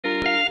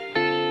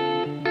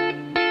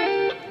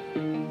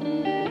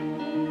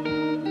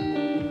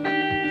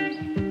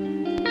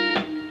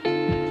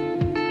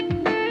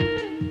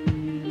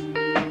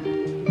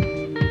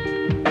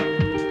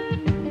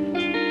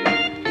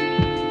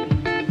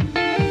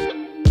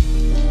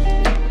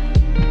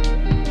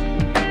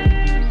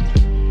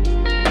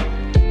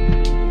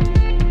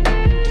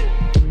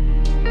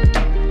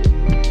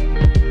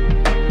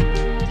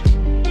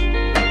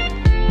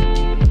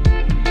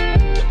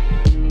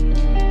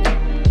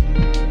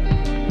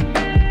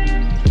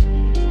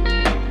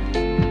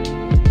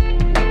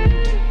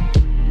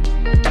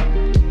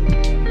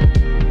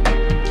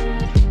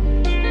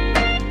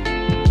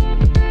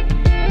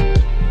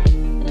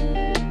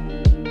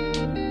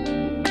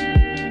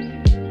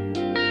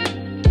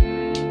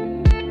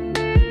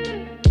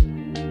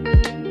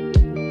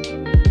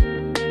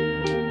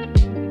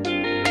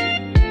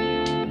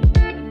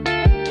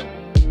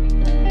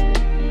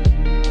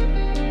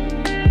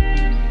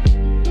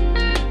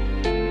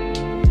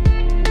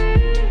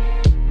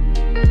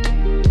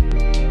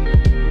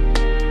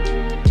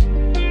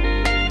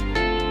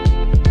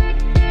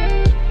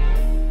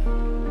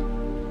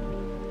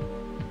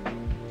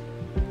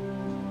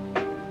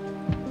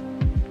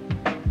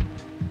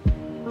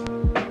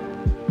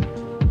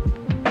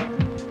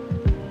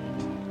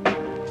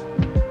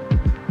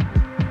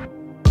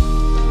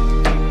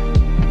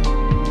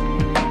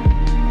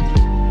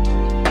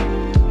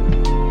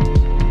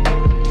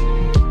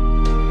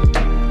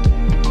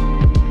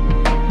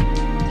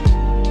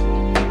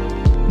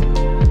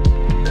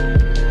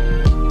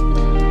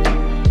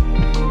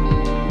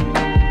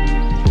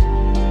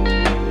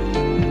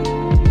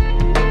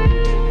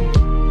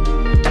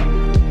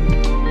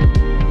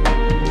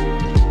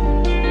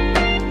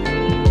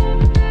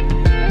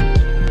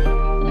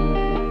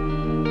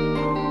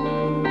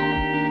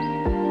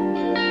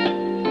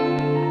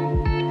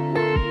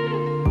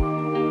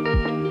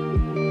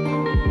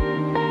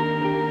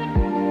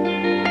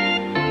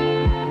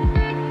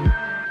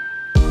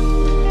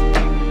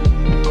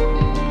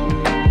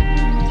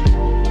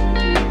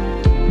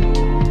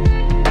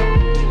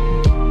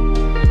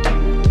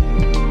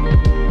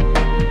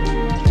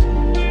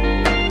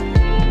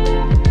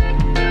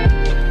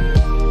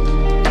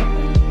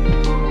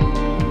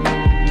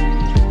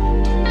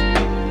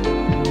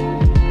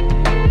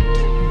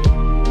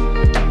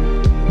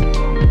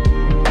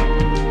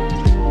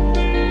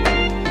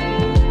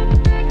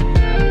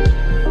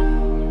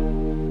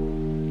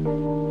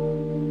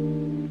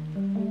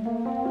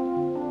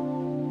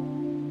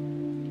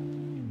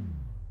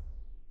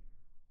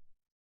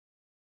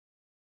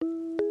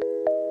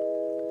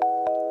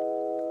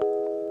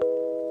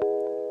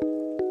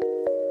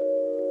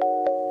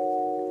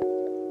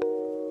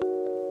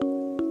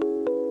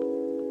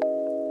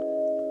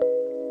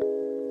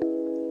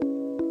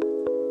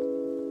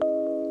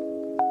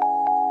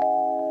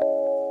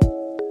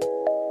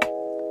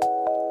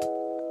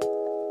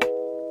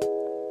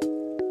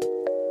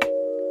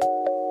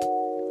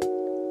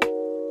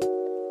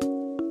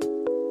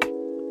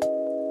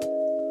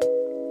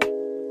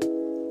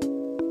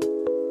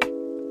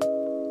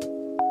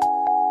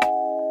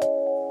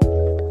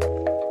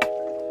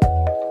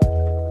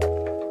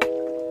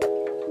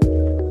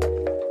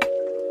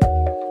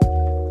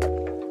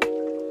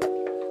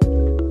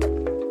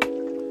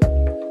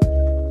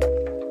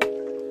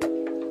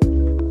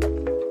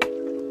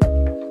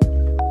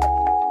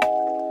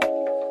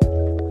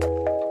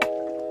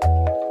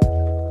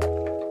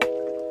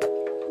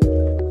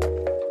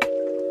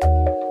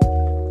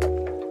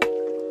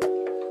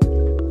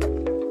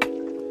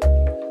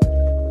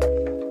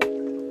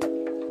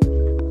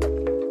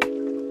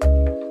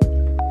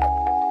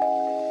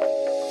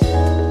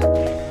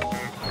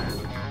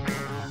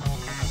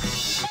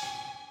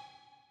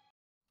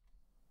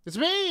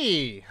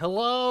Hey,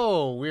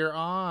 hello, we're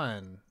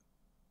on.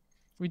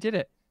 We did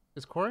it.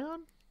 Is Corey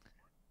on?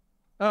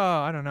 Oh,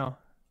 I don't know.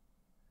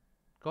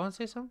 Go on,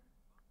 say something.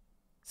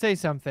 Say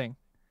something.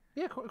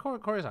 Yeah,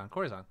 Corey's on.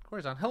 Corey's on.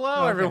 Hello,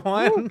 Oh, okay. Woo!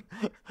 everyone.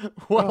 Oh,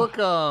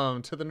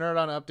 Welcome to the Nerd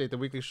On Update, the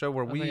weekly show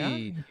where I was like, we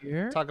I'm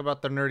here. talk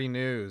about the nerdy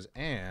news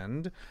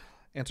and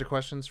answer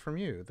questions from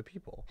you, the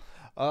people.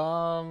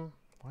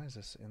 Why is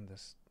this in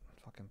this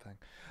fucking thing?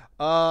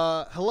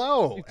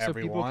 Hello, So people can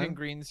everyone.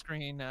 green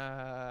screen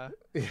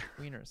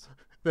wieners.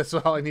 That's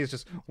all I need is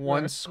just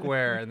one Sure.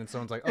 square, and then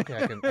someone's like, okay,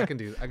 I can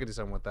do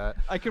something with that.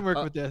 I can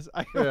work with this.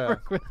 I can Yeah.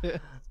 work with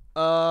it.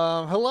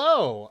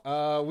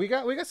 Hello. We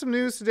got some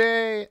news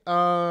today.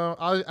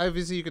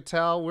 Obviously you could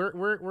tell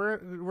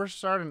we're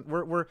starting.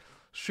 We're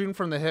shooting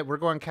from the hip. We're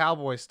going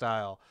cowboy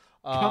style.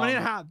 Coming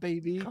in hot,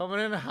 baby.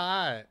 Coming in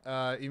hot.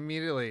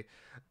 Immediately.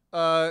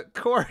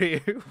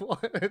 Corey,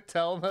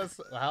 tell us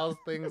how's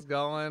things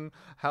going?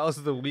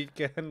 How's the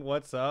weekend?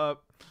 What's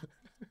up?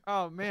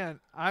 Oh man,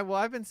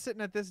 I've been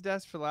sitting at this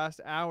desk for the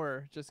last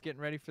hour just getting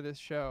ready for this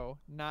show,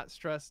 not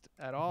stressed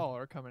at all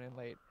or coming in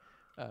late,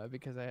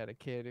 because I had a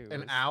kid who An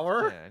was,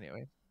 hour? Yeah,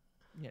 anyway,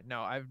 yeah,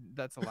 no,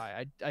 that's a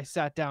lie. I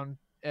sat down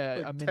Like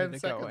a 10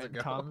 minute ago, seconds and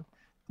ago.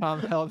 Tom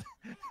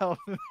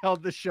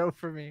held the show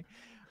for me,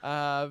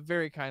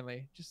 very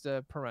kindly. Just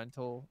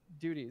parental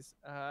duties.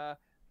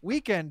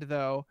 Weekend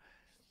though,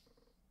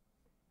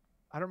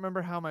 I don't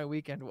remember how my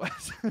weekend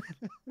was.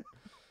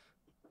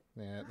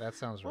 Yeah, that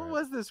sounds right. What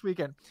was this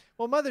weekend?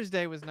 Well, Mother's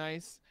Day was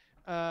nice.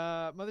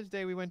 Mother's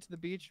Day, we went to the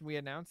beach and we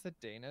announced that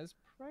Dana's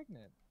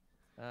pregnant.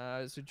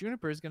 So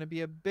Juniper is going to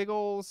be a big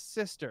old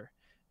sister.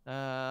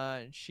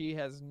 She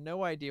has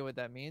no idea what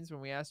that means. When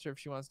we asked her if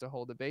she wants to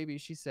hold a baby,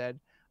 she said,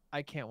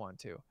 "I can't want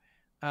to."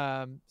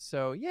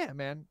 So yeah,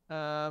 man.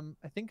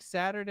 I think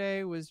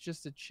Saturday was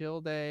just a chill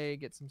day,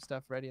 get some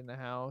stuff ready in the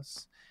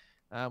house.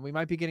 We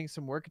might be getting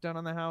some work done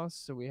on the house,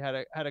 so we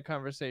had a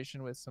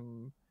conversation with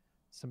some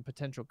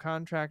potential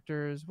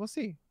contractors. We'll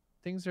see.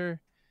 Things are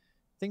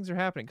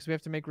happening because we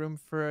have to make room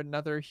for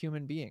another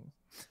human being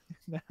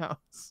in the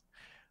house.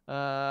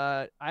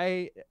 Other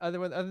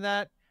than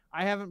that,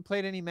 I haven't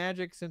played any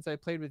Magic since I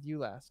played with you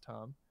last,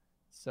 Tom.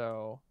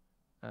 So,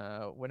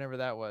 whenever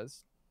that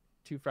was,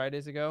 2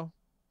 Fridays ago,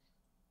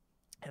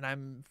 and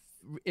I'm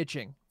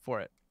itching for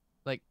it,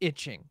 like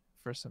itching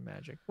for some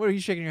Magic. What are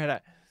you shaking your head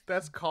at?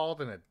 That's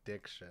called an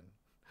addiction.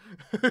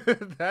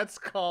 That's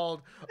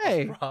called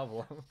Hey. a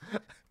problem.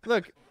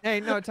 Look, hey,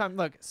 no, Tom,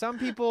 look, some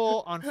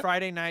people on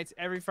Friday nights,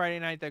 every Friday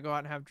night, they go out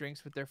and have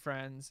drinks with their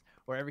friends,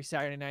 or every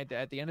Saturday night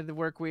at the end of the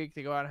work week,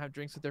 they go out and have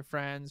drinks with their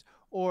friends,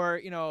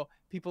 or,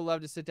 people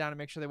love to sit down and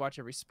make sure they watch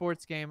every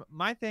sports game.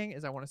 My thing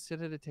is I want to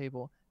sit at a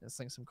table and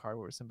sling some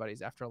cardboard with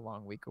somebody's after a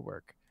long week of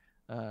work.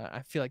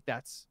 I feel like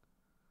that's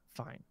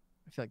fine.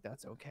 I feel like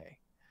that's okay.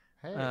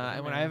 Hey,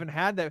 and when I haven't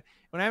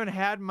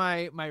had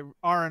my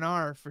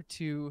R&R for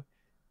two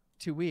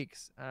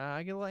weeks,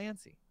 I get a little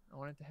antsy. I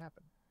want it to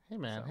happen. Hey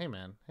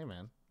man.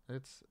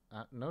 It's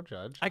no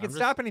judge. I can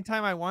stop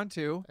anytime I want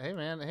to. Hey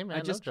man.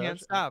 I just no can't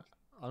judge. stop.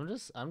 I'm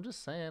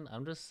just saying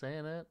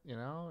it.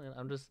 And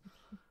I'm just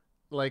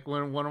like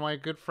when one of my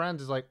good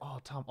friends is like, "Oh,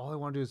 Tom, all I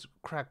want to do is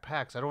crack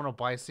packs. I don't want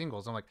to buy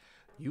singles." I'm like,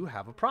 "You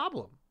have a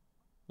problem."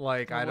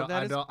 Like I'm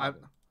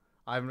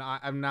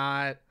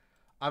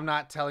I'm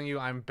not telling you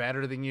I'm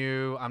better than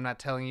you. I'm not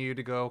telling you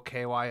to go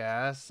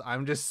KYS.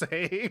 I'm just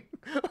saying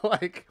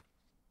like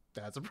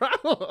that's a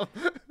problem.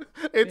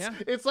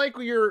 It's like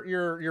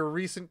your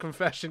recent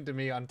confession to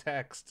me on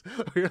text.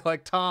 You're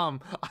like, "Tom,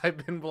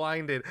 I've been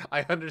blinded.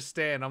 I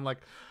understand." I'm like,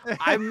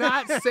 I'm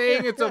not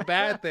saying it's a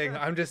bad thing.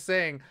 I'm just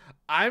saying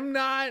I'm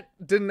not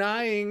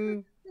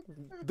denying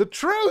the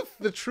truth.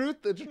 The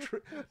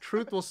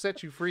truth will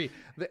set you free.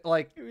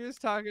 Like we were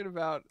just talking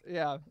about,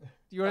 yeah.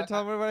 Do you want to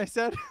tell me what I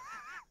said?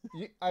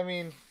 I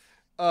mean,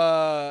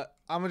 I'm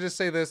gonna just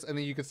say this, and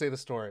then you can say the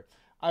story.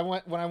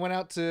 When I went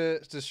out to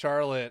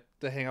Charlotte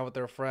to hang out with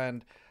their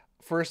friend.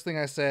 First thing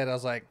I said, I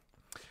was like,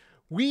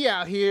 "We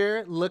out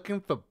here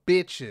looking for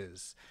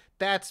bitches."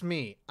 That's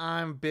me.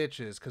 I'm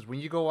bitches. Because when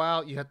you go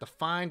out, you have to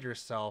find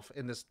yourself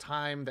in this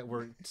time that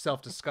we're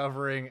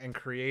self-discovering and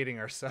creating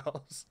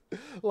ourselves.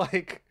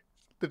 Like,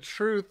 the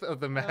truth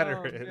of the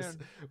matter is,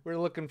 we're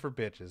looking for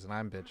bitches, and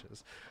I'm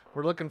bitches.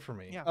 We're looking for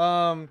me.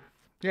 Yeah.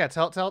 Yeah.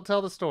 Tell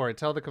the story.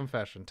 Tell the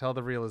confession. Tell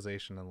the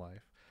realization in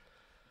life.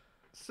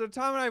 So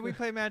Tom and I, we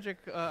play Magic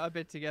a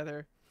bit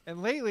together,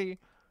 and lately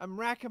I'm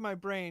racking my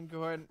brain,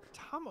 going,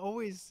 Tom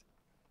always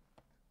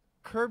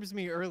curbs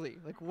me early.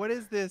 Like, what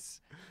is this?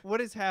 What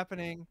is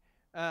happening?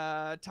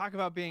 Talk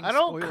about being. I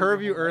don't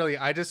curb you early.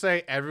 I just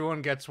say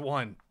everyone gets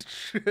one,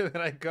 and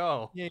I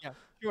go. Yeah,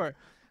 sure.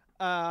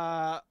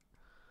 But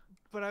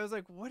I was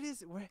like, what?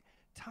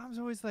 Tom's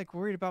always like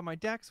worried about my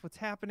decks. What's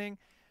happening?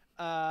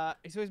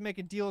 He's always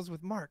making deals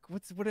with Mark.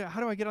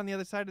 How do I get on the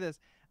other side of this?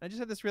 And I just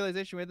had this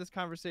realization. We had this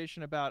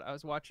conversation about, I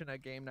was watching a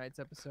Game Nights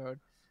episode,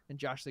 and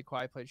Josh Lee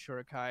Kwai played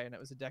Shurikai, and it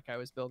was a deck I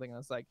was building. And I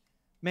was like,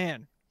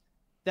 man,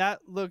 that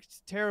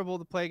looked terrible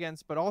to play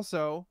against, but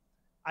also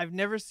I've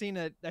never seen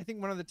a. I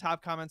think one of the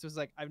top comments was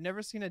like, I've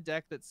never seen a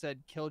deck that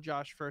said kill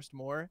Josh first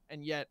more,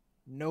 and yet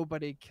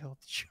nobody killed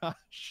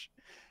Josh.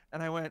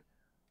 And I went,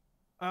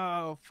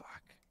 oh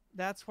fuck.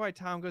 That's why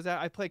Tom goes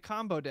out. I play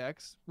combo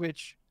decks,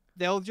 which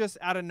they'll just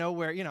out of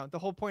nowhere. You know, the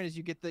whole point is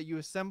you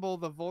assemble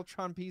the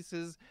Voltron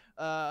pieces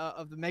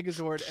of the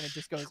Megazord, and it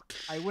just goes,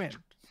 I win.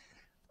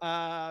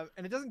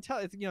 And it doesn't tell.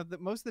 It's, you know,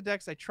 most of the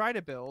decks I try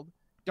to build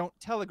don't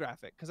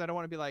telegraph it because I don't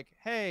want to be like,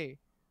 hey,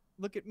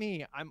 look at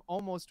me, I'm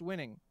almost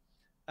winning.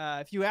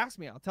 If you ask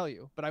me, I'll tell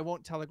you, but I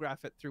won't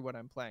telegraph it through what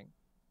I'm playing.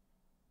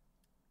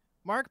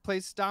 Mark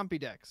plays Stompy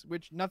decks,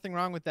 which nothing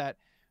wrong with that,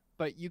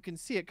 but you can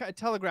see it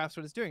telegraphs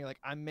what it's doing. Like,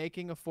 I'm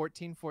making a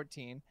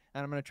 14-14, and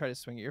I'm going to try to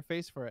swing at your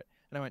face for it.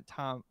 And I went,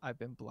 Tom, I've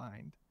been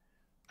blind.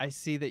 I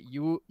see that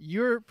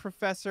your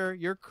professor,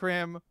 your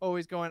crim,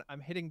 always going, I'm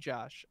hitting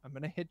Josh. I'm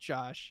going to hit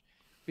Josh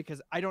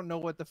because I don't know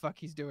what the fuck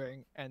he's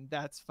doing, and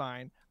that's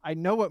fine. I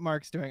know what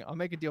Mark's doing. I'll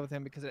make a deal with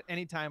him because at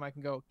any time I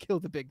can go kill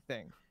the big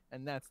thing,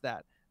 and that's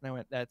that. And I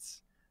went,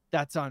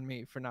 that's on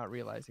me for not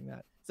realizing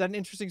that. Is that an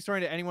interesting story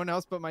to anyone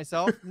else but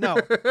myself? No.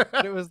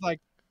 But it was like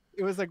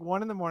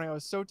 1 a.m. I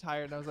was so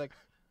tired, and I was like,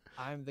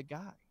 I'm the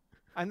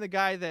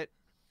guy that,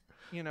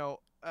 you know,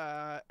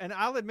 and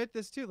I'll admit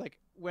this too. Like,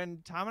 when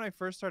Tom and I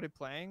first started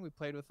playing, we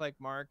played with like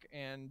Mark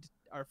and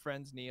our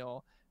friends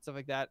Neil, stuff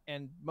like that,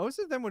 and most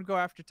of them would go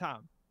after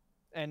Tom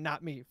and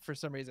not me for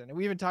some reason. And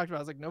we even talked about,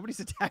 I was like, nobody's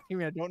attacking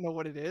me. I don't know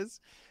what it is.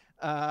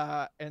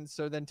 And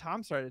so then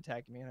Tom started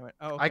attacking me, and I went,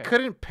 oh, okay. I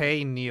couldn't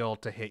pay Neil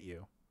to hit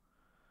you.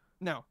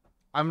 No.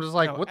 I'm just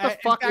like, no. what the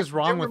fuck is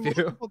wrong with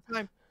you?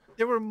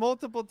 There were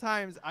multiple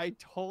times I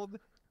told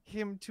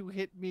him to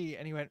hit me,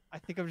 and he went, I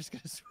think I'm just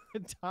going to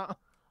swing at Tom.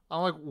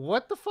 I'm like,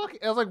 what the fuck?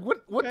 I was like,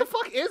 what the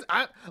fuck is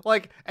I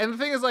like? And the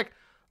thing is, like,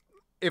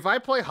 if I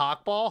play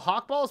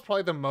Hawkball is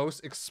probably the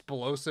most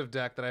explosive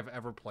deck that I've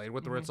ever played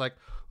with, where it's like,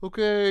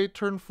 okay,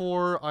 turn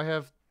 4, I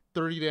have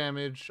 30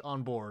 damage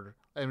on board,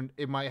 and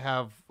it might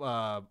have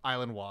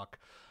Island Walk.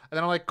 And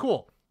then I'm like,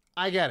 cool,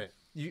 I get it.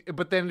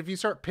 But then if you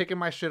start picking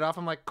my shit off,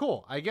 I'm like,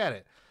 cool, I get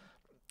it.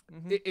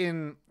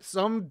 In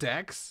some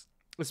decks,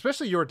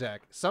 especially your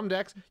deck, some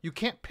decks, you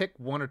can't pick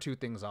 1 or 2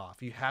 things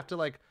off. You have to,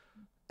 like,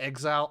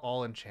 exile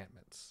all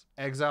enchantments,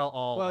 exile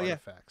all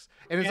artifacts.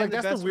 And it's like,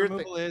 that's the weird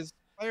thing. Is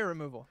player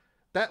removal.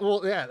 That,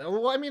 well, yeah.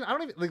 Well, I mean, I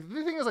don't even, like,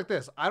 the thing is like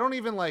this. I don't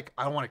even, like,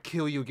 I don't want to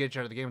kill you, get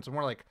you out of the game. It's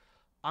more like,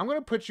 I'm going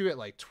to put you at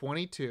like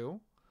 22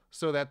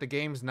 so that the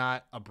game's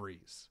not a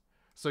breeze.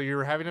 So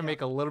you're having to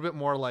make a little bit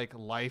more like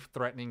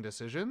life-threatening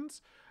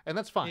decisions, and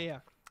that's fine. Yeah.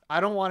 I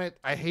don't want it.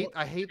 I hate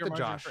the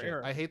Josh shit.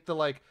 I hate the,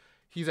 like,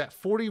 he's at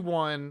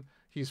 41,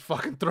 he's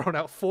fucking thrown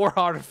out 4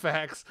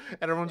 artifacts,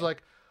 and everyone's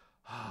like,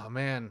 oh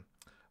man,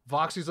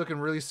 Voxy's looking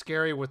really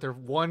scary with their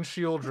 1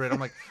 Shieldred. I'm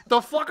like,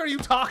 the fuck are you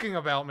talking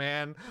about,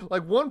 man?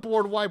 Like, 1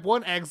 board wipe,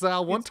 1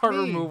 exile, 1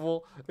 target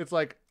removal. It's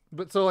like,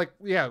 but so, like,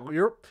 yeah,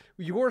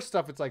 your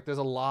stuff, it's like there's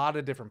a lot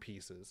of different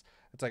pieces.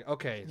 It's like,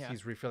 okay,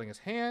 he's refilling his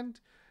hand,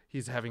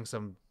 he's having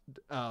some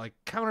like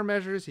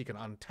countermeasures, he can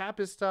untap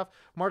his stuff.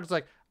 Mark's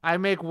like, I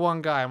make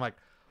 1 guy. I'm like,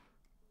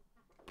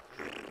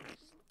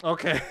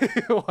 okay,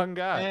 1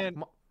 guy.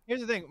 And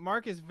here's the thing,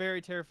 Mark is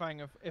very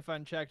terrifying if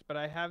unchecked, but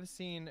I have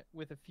seen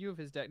with a few of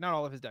his decks, not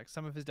all of his decks,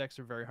 some of his decks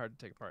are very hard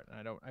to take apart,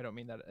 and I don't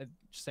mean that. I'm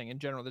just saying in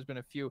general, there's been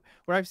a few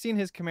where I've seen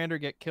his commander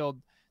get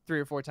killed 3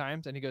 or 4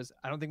 times, and he goes,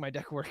 I don't think my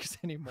deck works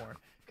anymore,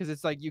 because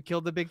it's like, you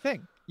killed the big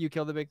thing. You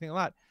killed the big thing a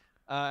lot.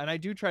 And I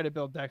do try to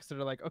build decks that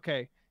are like,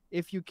 okay,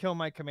 if you kill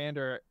my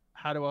commander,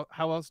 how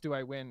else do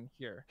I win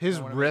here? His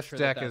Rith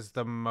deck is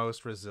the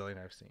most resilient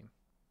I've seen.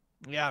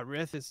 Yeah,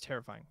 Rith is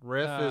terrifying.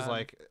 Rith is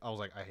like, I was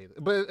like, I hate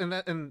it. But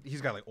and he's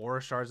got like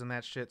aura shards and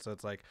that shit, so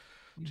it's like,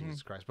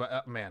 Jesus Christ.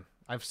 But man,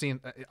 I've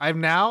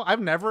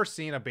never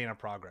seen a Bane of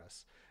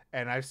Progress,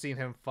 and I've seen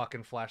him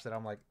fucking flash that.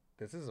 I'm like,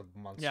 this is a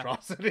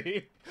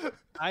monstrosity.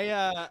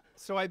 Yeah.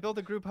 So I built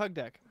a group hug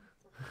deck.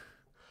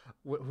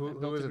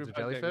 Who is it? The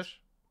jellyfish?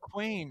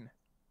 Quain.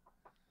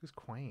 Who's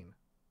Quain?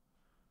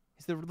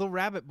 He's the little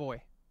rabbit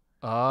boy.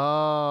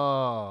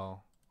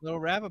 Oh. Little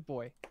rabbit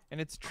boy. And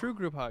it's true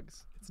group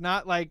hugs. It's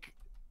not like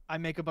I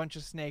make a bunch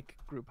of snake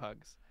group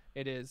hugs.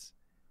 It is,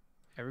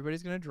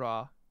 everybody's going to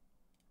draw,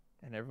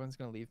 and everyone's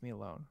going to leave me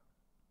alone.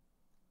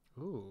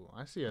 Ooh,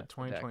 I see a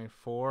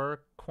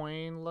 2024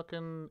 Quain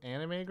looking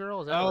anime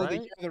girl. Is that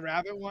right? The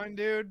rabbit one,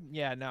 dude.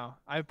 Yeah, no,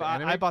 I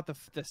bought the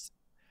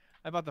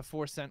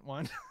 4-cent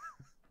one.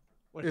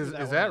 Is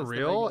that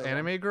real?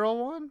 Anime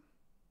girl one?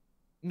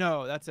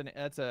 No, that's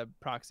a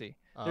proxy.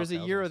 There's a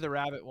Year of the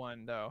Rabbit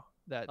one though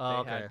that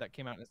had that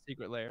came out in a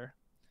secret layer.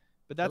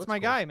 But that's my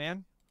guy,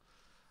 man.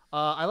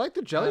 I like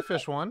the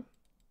jellyfish one.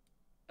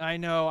 I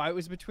know. I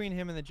was between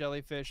him and the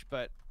jellyfish,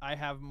 but I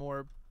have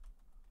more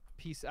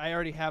piece. I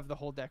already have the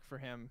whole deck for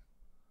him,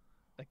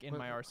 like in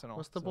my arsenal.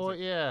 What's the boy?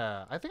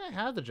 Yeah, I think I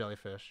have the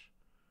jellyfish.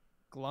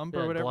 Glump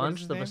or whatever.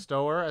 Glunch, the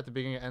bestower at the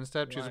beginning of end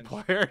step. Choose a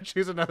player.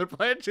 Choose another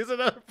player. Choose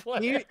another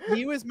player.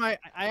 He was my.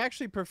 I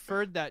actually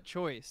preferred that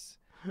choice,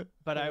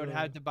 but I would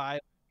have to buy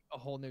a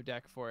whole new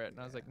deck for it, and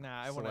I was like,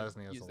 nah, I want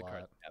to use the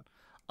card.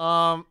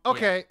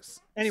 Okay,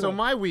 anyway. So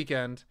my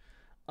weekend,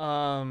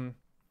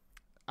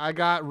 I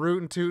got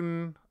rootin'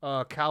 tootin'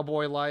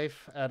 cowboy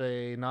life at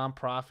a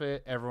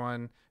nonprofit.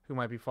 Everyone who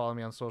might be following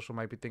me on social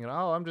might be thinking,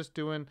 "Oh, I'm just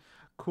doing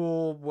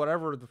cool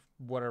whatever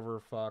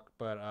fuck."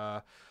 But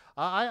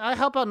I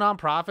help out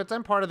nonprofits.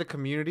 I'm part of the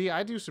community.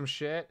 I do some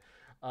shit.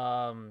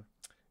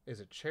 Is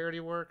it charity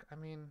work? I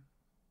mean,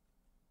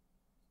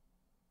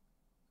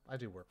 I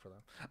do work for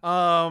them.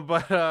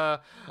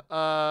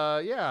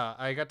 Yeah,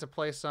 I got to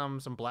play some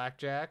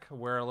blackjack,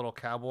 wear a little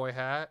cowboy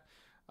hat,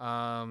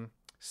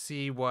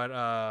 see what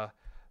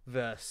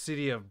the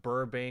city of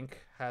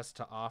Burbank has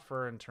to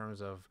offer in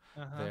terms of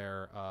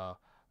their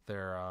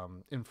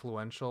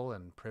influential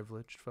and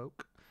privileged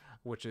folk,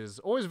 which is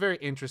always a very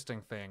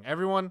interesting thing.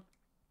 Everyone,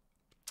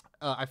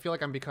 I feel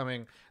like I'm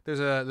becoming. There's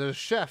a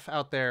chef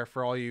out there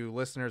for all you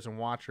listeners and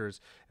watchers.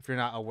 If you're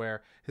not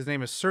aware, his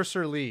name is Sir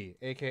Lee,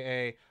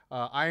 aka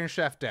Iron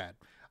Chef Dad.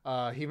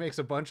 He makes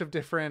a bunch of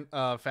different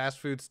fast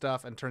food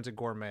stuff and turns it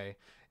gourmet.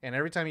 And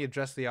every time he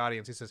addresses the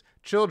audience, he says,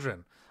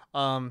 "Children."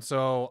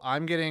 So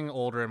I'm getting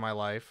older in my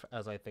life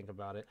as I think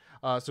about it.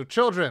 So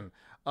children,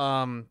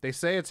 they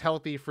say it's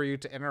healthy for you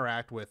to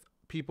interact with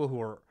people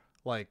who are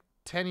like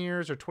 10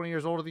 years or 20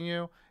 years older than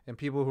you, and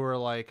people who are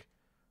like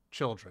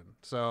children.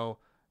 So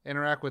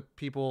interact with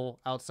people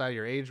outside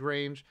your age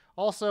range.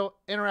 Also,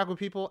 interact with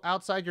people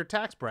outside your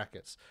tax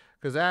brackets,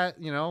 because that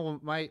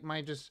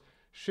might just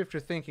shift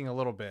your thinking a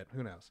little bit.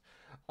 Who knows?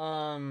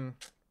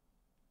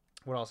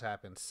 What else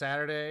happened?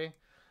 Saturday.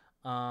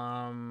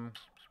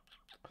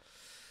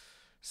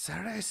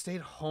 Saturday I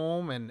stayed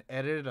home and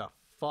edited a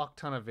fuck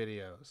ton of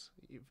videos.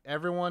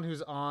 Everyone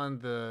who's on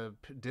the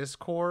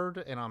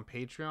Discord and on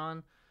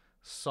Patreon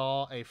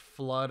saw a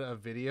flood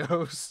of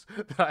videos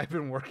that I've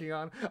been working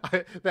on,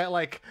 that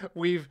like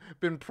we've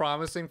been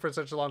promising for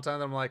such a long time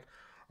that I'm like,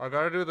 I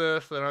gotta do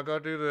this, then I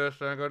gotta do this,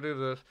 then I gotta do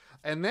this.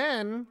 And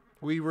then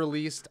we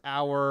released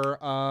our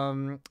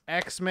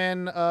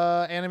X-Men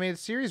animated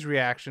series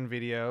reaction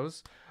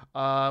videos,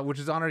 which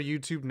is on our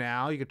YouTube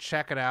now. You can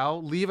check it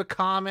out. Leave a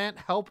comment,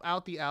 help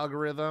out the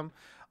algorithm.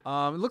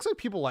 It looks like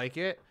people like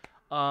it.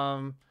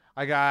 So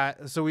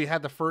we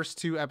had the first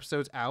 2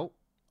 episodes out.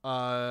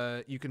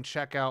 You can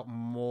check out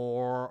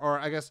more, or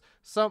I guess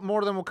some more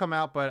of them will come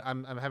out, but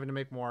I'm having to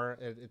make more.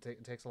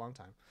 It takes a long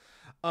time.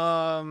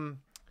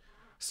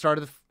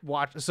 Started to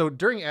watch. So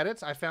during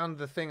edits, I found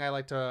the thing I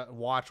like to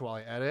watch while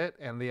I edit,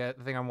 and the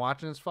thing I'm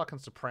watching is fucking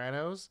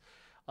Sopranos.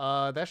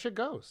 That shit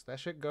goes. That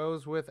shit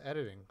goes with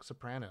editing.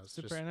 Sopranos.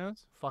 Just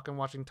fucking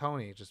watching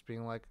Tony, just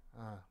being like,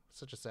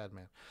 such a sad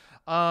man.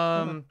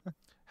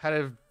 Had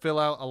to fill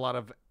out a lot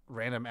of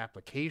random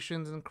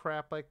applications and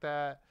crap like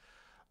that.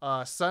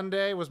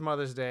 Sunday was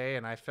Mother's Day,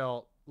 and I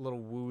felt a little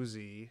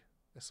woozy,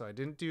 so I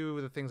didn't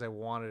do the things I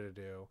wanted to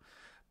do.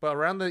 But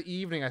around the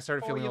evening, I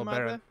started feeling a little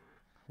better.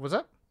 What's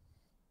up?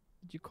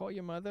 Did you call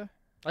your mother?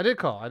 I did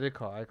call.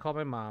 I called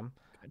my mom.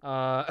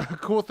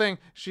 Cool thing,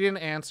 she didn't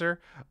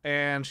answer,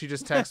 and she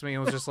just texted me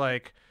and was just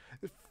like,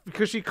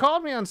 because she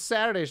called me on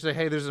Saturday. She said,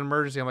 "Hey, there's an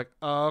emergency." I'm like,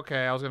 "Oh,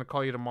 okay. I was gonna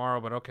call you tomorrow,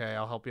 but okay,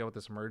 I'll help you out with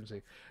this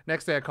emergency."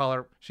 Next day, I call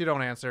her. She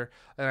don't answer,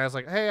 and I was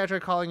like, "Hey, I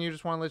tried calling you.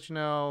 Just want to let you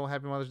know,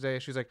 Happy Mother's Day."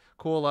 She's like,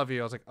 "Cool, love you."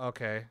 I was like,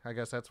 "Okay, I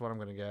guess that's what I'm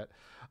gonna get."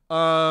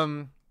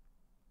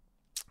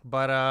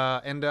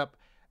 But end up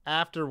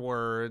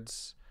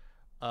afterwards,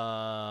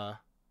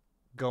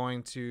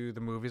 going to the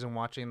movies and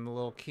watching the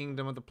little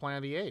Kingdom of the Planet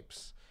of the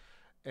Apes,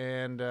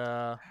 and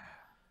oh,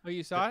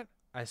 you saw it?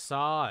 I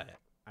saw it.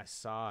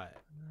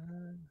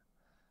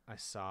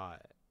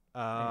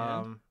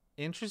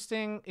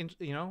 Interesting,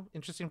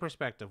 interesting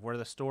perspective where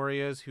the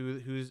story is.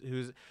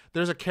 Who's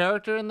there's a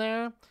character in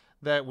there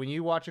that when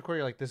you watch it,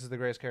 you're like, this is the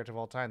greatest character of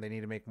all time. They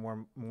need to make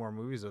more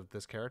movies of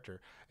this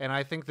character. And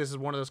I think this is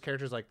one of those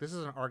characters. Like, this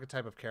is an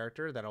archetype of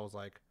character that I was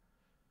like,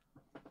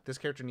 this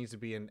character needs to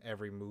be in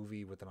every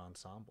movie with an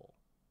ensemble.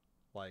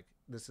 Like,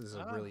 this is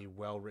a really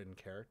well written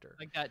character.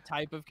 Like that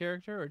type of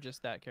character, or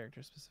just that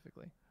character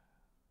specifically?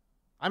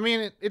 I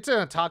mean, it's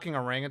a talking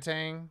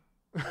orangutan.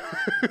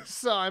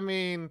 So, I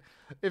mean,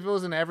 if it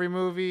was in every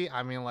movie,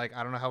 I mean, like,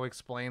 I don't know how we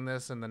explain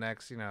this in the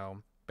next,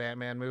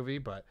 Batman movie.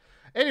 But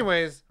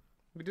anyways,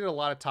 we did a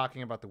lot of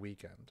talking about The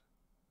Weeknd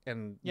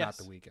and not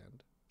The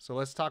Weeknd. So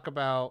let's talk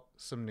about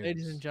some news.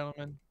 Ladies and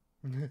gentlemen,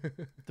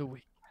 The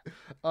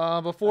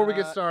Weeknd. Before we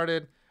get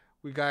started,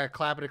 we got to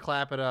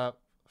clap it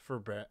up for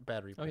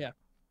Bad Replay. Oh, yeah.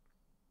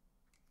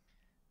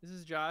 This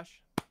is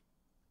Josh.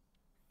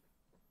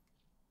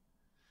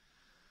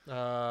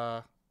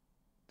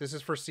 This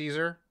is for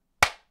Caesar.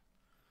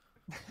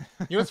 You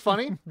know what's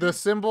funny? The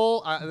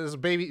symbol, this is a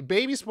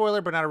baby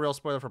spoiler, but not a real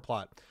spoiler for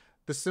plot.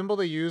 The symbol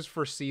they use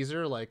for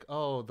Caesar, like,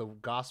 oh, the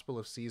gospel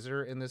of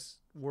Caesar in this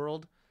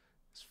world,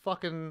 is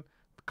fucking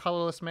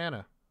colorless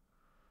mana.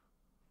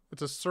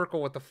 It's a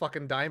circle with the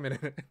fucking diamond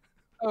in it.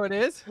 Oh, it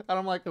is? And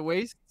I'm like, the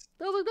waist?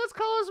 I was like, that's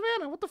colorless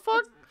mana. What the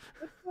fuck?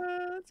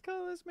 That's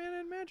colorless mana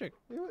and magic.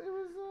 It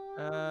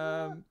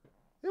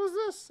was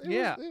this.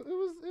 It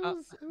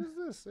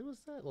was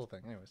that little thing.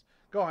 Anyways,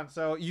 go on.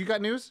 So you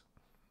got news?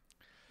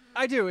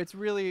 I do. It's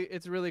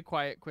really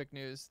quiet, quick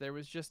news. There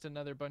was just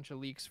another bunch of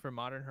leaks for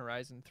Modern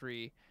Horizon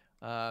 3.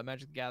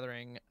 Magic the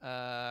Gathering,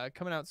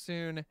 coming out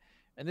soon.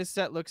 And this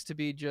set looks to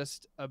be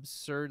just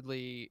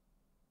absurdly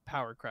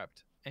power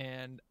crept.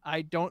 And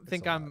I don't It's a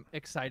think lot. I'm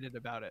excited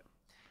about it.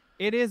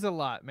 It is a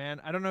lot,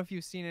 man. I don't know if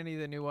you've seen any of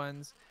the new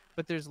ones,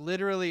 but there's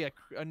literally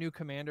a new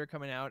commander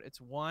coming out.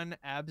 It's one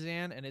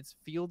Abzan, and it's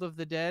Field of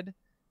the Dead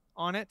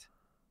on it.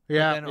 But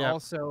Yeah, then yeah.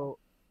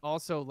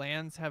 also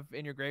lands have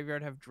in your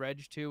graveyard have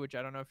Dredge too, which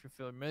I don't know if you're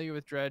familiar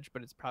with Dredge,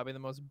 but it's probably the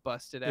most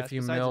busted If ass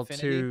you besides mill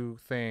Affinity. 2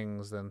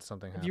 things, then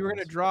something If you were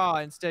gonna happens. draw,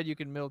 instead you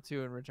can mill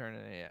 2 and return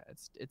it. Yeah,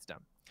 it's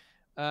dumb.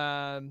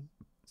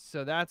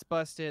 So that's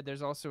busted.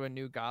 There's also a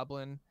new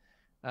goblin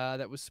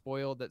that was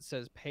spoiled that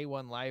says pay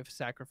 1 life,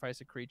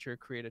 sacrifice a creature,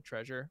 create a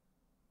treasure.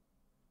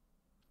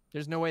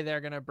 There's no way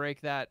they're gonna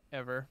break that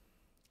ever.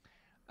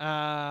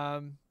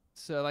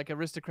 So like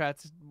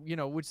aristocrats,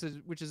 which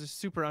is a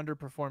super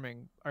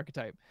underperforming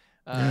archetype,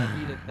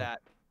 needed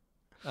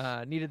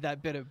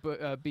that bit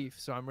of beef.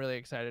 So I'm really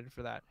excited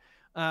for that.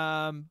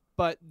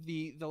 But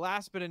the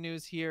last bit of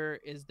news here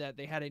is that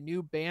they had a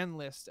new ban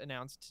list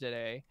announced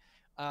today,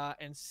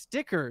 and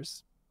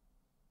stickers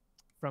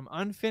from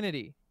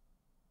Unfinity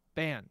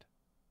banned.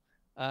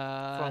 From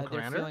They're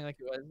Commander? feeling like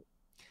it was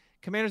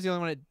Commander's the only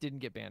one that didn't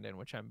get banned in,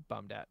 which I'm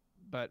bummed at.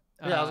 But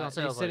Yeah, I was gonna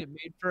say, I they was said like, it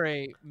made for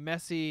a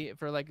messy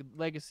for like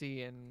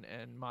legacy and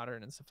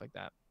modern and stuff like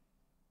that.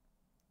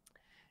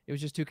 It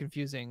was just too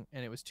confusing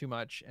and it was too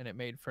much and it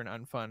made for an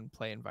unfun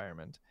play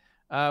environment,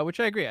 which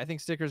I agree. I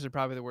think stickers are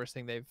probably the worst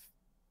thing they've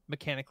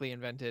mechanically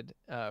invented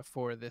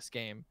for this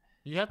game,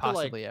 you have to like,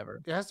 possibly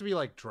ever. it has to be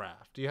like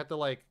draft. You have to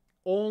like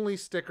only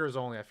stickers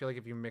only. I feel like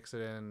if you mix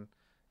it in,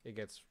 it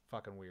gets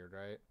fucking weird,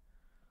 right?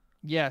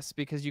 Yes,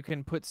 because you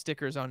can put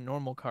stickers on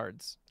normal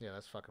cards Yeah,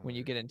 that's fucking when you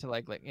weird. get into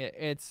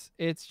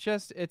it's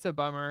just it's a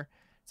bummer.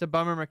 It's a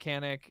bummer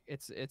mechanic.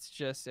 It's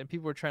just, and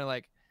people were trying to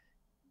like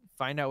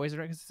find out ways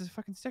around because it's a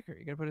fucking sticker.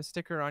 You gotta put a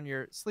sticker on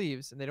your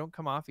sleeves and they don't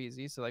come off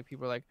easy. So like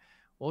people are like,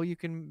 well, you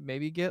can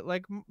maybe get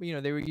like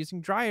they were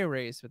using dry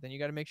erase, but then you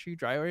got to make sure you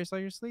dry erase all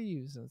your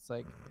sleeves. And it's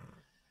like,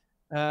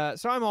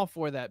 so I'm all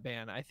for that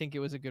ban. I think it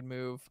was a good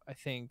move. I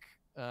think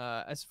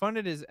as fun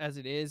it is as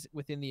it is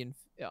within the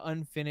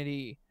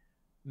Unfinity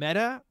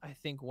meta, I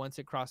think once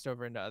it crossed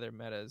over into other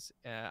metas,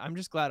 I'm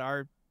just glad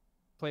our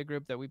play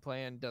group that we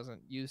play in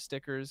doesn't use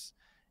stickers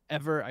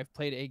ever. I've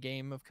played a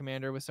game of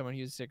Commander with someone who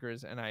used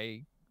stickers and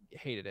I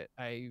hated it.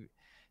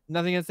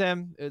 Nothing against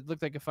them. It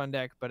looked like a fun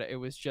deck, but it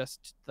was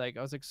just like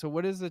I was like, so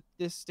what does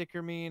this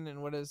sticker mean?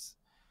 And what is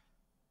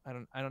I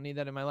don't need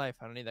that in my life.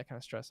 I don't need that kind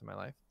of stress in my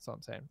life. That's all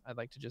I'm saying. I'd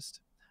like to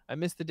just I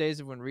miss the days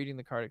of when reading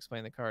the card,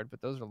 explaining the card,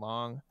 but those are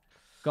long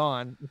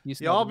gone. If you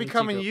smell Y'all the mood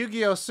becoming secret.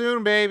 Yu-Gi-Oh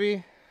soon,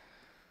 baby.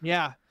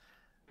 Yeah,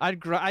 I'd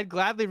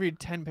gladly read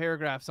 10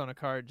 paragraphs on a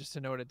card just to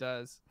know what it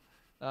does,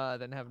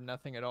 than have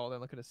nothing at all. Then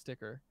look at a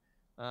sticker.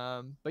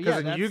 But Because yeah,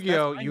 in that's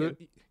Yu-Gi-Oh, my news.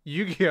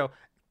 Yu-Gi-Oh,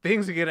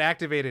 things get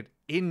activated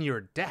in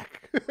your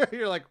deck.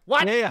 You're like,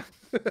 what? Yeah,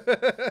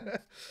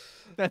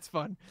 that's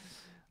fun.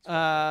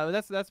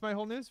 That's my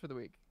whole news for the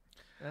week.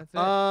 That's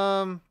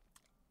it.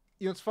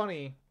 It's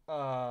funny.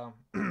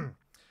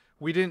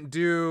 We didn't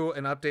do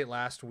an update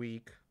last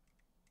week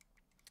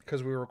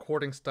because we were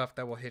recording stuff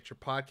that will hit your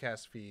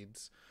podcast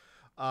feeds.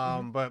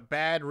 But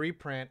Bad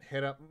Reprint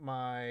hit up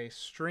my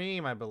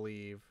stream, I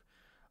believe,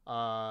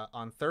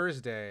 on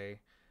Thursday,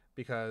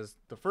 because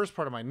the first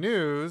part of my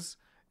news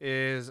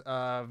is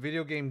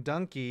Video Game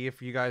Dunkey.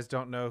 If you guys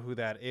don't know who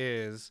that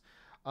is,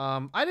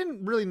 I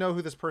didn't really know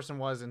who this person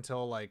was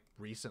until like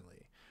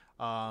recently,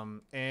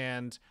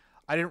 and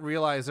I didn't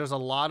realize there's a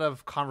lot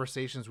of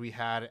conversations we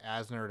had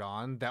as Nerd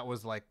On that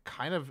was like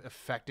kind of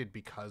affected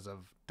because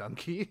of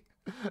Dunkey.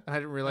 And I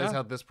didn't realize Yeah.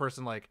 how this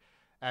person like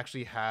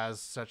actually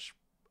has such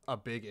a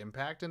big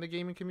impact in the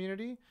gaming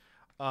community.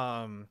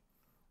 Do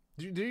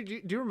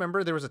you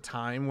remember there was a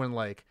time when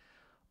like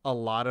a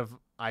lot of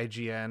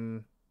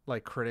IGN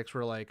like critics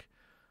were like,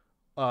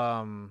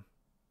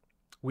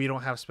 we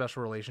don't have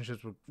special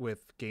relationships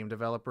with game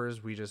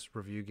developers. We just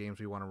review games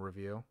we want to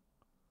review.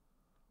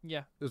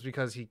 Yeah. It was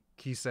because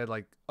he said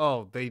like,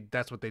 oh,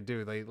 that's what they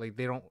do.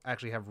 They don't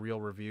actually have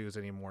real reviews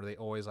anymore. They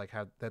always like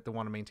have that they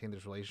want to maintain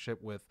this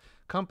relationship with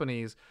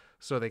companies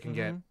so they can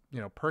get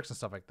perks and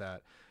stuff like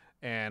that.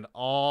 And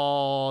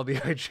all the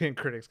IGN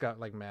critics got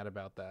like mad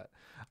about that.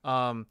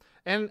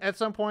 And at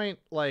some point,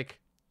 like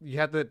you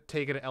have to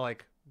take it at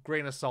like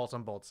grain of salt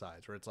on both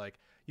sides, where it's like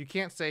you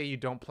can't say you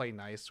don't play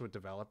nice with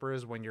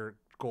developers when your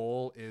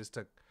goal is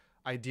to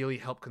ideally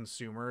help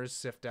consumers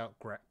sift out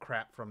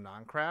crap from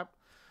non-crap.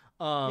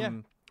 Yeah.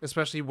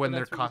 Especially when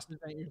they're That's what you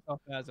present yourself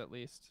as, at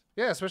least.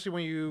 yeah, especially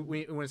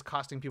when it's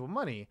costing people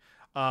money.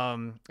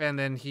 And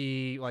then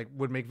he like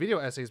would make video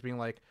essays being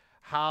like,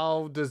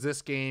 how does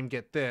this game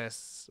get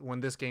this when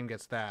this game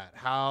gets that?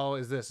 How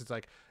is this? It's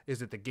like,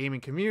 is it the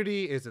gaming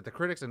community? Is it the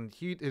critics? And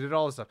he did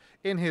all this stuff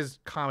in his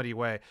comedy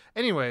way.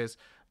 Anyways,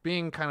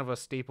 being kind of a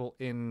staple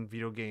in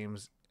video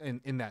games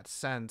in that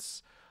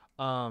sense,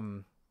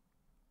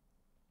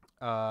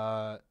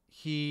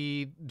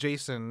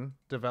 Jason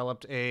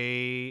developed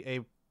a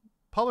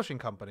publishing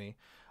company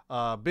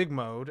Big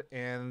Mode,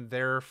 and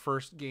their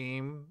first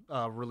game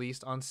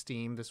released on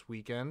Steam this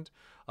weekend,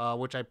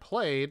 which I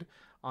played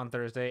on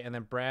Thursday. And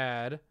then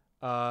Brad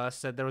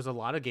said there was a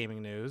lot of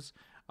gaming news,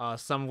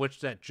 some of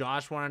which that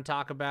Josh wanted to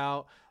talk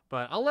about.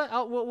 But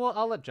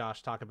I'll let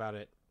Josh talk about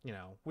it. You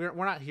know, we're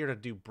not here to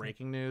do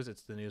breaking news.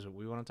 It's the news that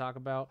we want to talk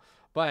about.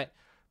 But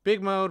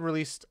Big Mode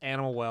released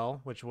Animal Well,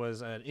 which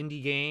was an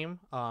indie game.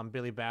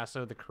 Billy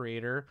Basso, the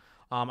creator.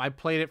 I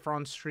played it for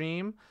on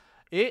stream.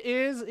 It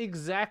is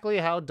exactly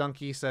how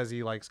Dunkey says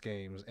he likes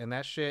games, and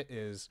that shit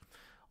is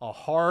a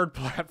hard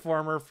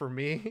platformer for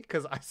me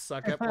because I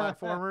suck at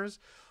platformers.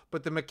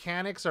 But the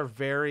mechanics are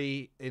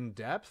very in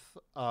depth.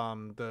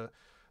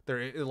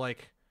 They're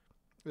like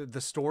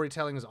the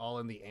storytelling is all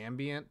in the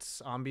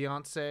ambience,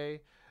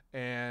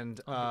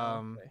 and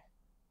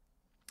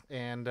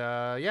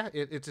yeah,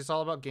 it's just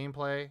all about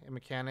gameplay and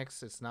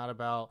mechanics. It's not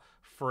about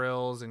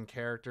frills and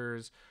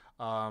characters.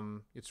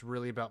 It's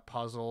really about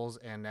puzzles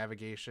and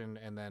navigation,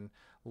 and then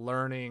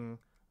learning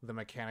the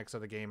mechanics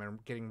of the game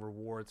and getting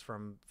rewards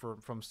from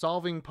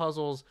solving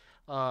puzzles.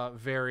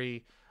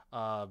 Very,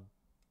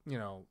 you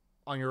know,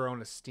 on your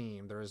own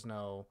esteem. There is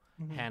no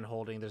hand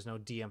holding. There's no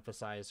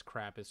de-emphasized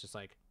crap. It's just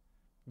like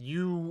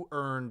you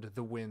earned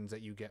the wins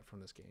that you get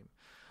from this game.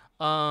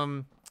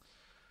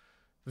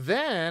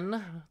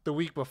 Then the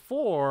week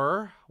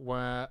before,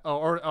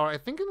 or I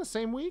think in the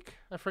same week,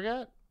 I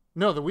forget.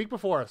 No, the week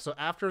before. So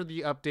after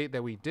the update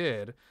that we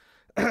did,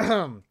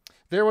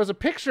 there was a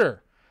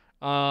picture.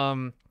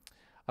 A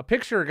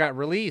picture got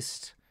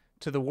released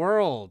to the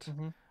world,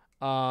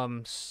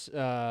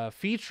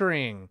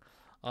 featuring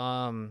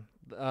the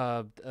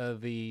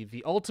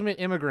ultimate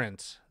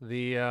immigrant,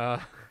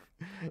 the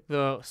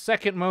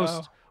second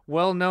most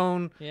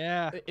well-known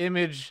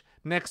image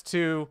next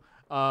to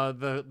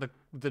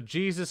the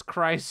Jesus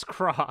Christ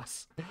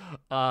cross,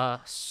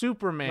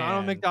 Superman,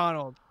 Ronald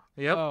McDonald.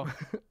 Yep.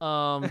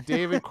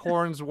 David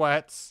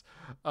Cornswett's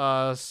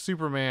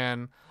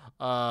Superman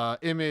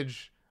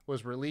image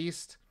was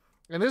released,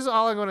 and this is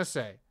all I'm going to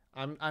say.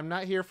 I'm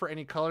not here for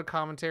any color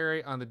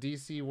commentary on the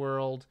DC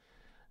world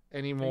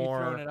anymore.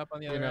 Are you throwing it up on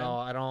the other end?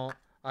 I don't.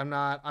 I'm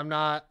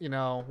not. You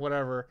know,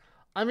 whatever.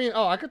 I mean,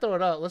 I could throw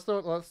it up. Let's throw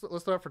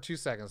it for 2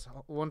 seconds.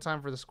 One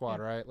time for the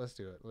squad, right? Let's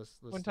do it. Let's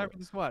One time for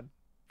the squad.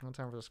 One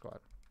time for the squad.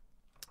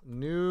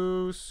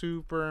 New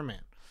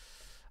Superman.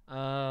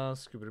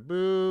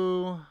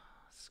 Scooby-Doo,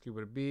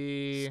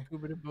 Scooby-Doo,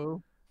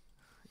 Scooby-Doo.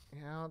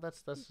 You know,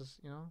 that's just,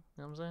 you know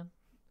what I'm saying?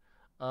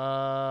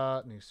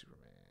 New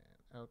Superman.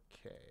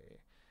 Okay.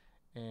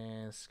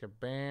 And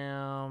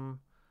Skabam.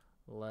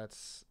 Why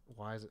is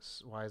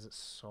it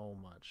so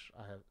much?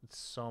 It's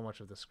so much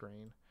of the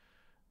screen.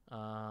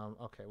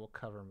 Okay, we'll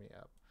cover me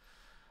up.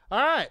 All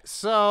right.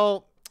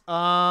 So,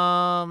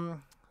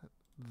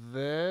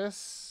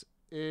 this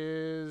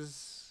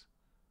is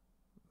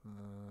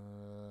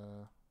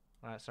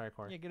all right, sorry,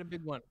 Corey. Yeah, get a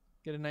big one.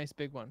 Get a nice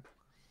big one.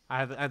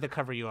 I had to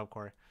cover you up,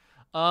 Corey.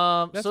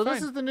 That's so fine.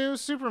 This is the new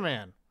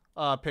Superman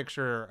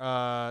picture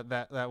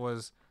that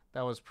was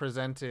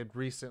presented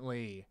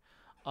recently.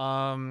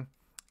 And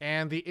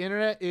the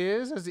internet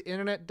is, as the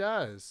internet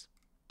does,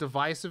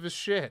 divisive as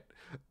shit.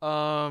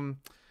 So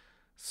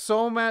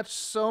much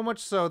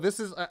so. This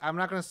is, I'm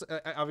not going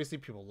to, obviously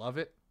people love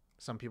it.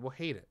 Some people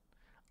hate it.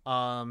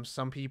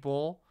 Some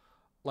people,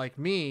 like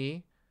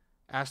me,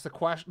 ask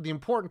the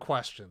important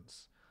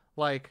questions.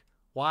 Like,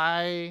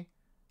 why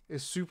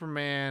is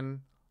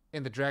Superman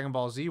in the Dragon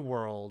Ball Z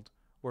world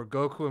where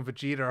Goku and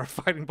Vegeta are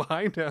fighting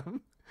behind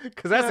him?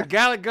 Because that's a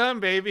Gallic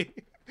gun, baby.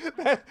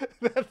 I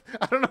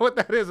don't know what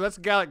that is. That's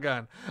a Gallic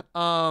gun.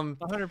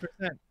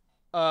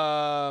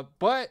 100%.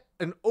 But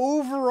an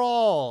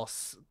overall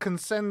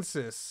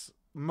consensus,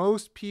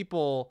 most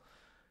people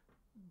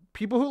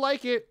who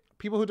like it,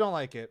 people who don't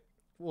like it,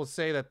 will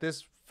say that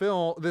this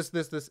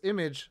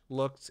image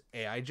looked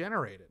AI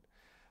generated.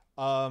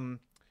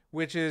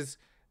 Which is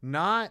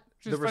not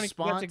the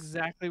response. That's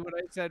exactly what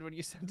I said when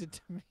you sent it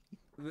to me.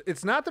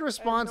 It's not the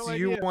response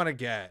you want to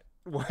get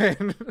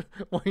when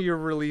you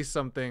release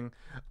something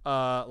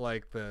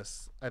like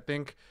this. I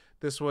think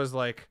this was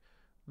like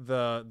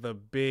the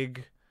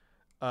big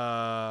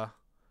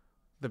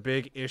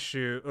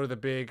issue, or the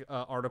big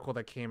article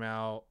that came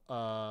out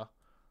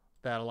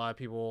that a lot of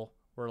people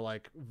were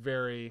like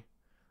very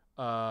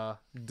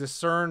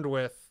discerned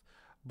with.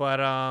 But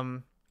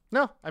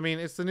no, I mean,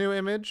 it's the new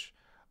image.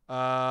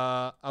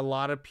 A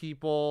lot of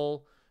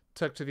people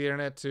took to the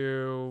internet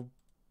to,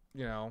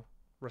 you know,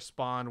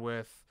 respond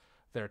with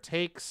their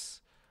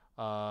takes,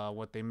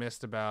 what they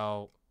missed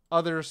about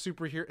other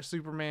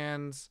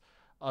Supermans,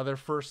 other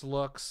first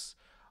looks.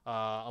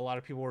 A lot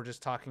of people were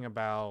just talking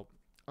about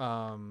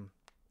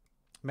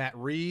Matt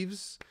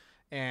Reeves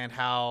and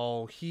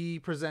how he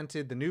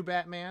presented the new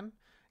Batman,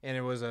 and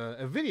it was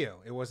a video.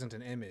 It wasn't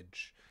an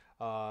image.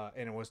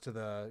 And it was to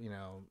the, you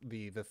know,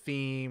 the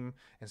theme,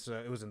 and so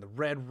it was in the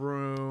red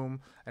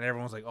room, and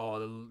everyone's like,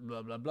 oh,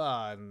 blah blah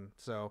blah. And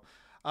so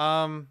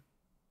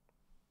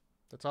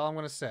that's all I'm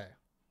gonna say.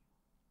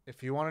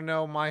 If you want to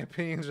know my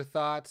opinions or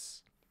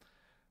thoughts,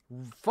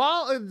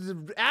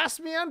 ask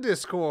me on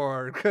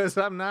Discord, because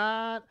I'm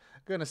not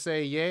gonna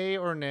say yay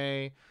or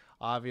nay,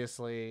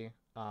 obviously.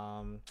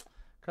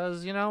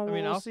 Because I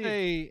mean, we'll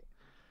see.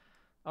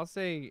 I'll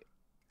say,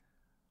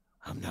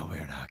 I'm not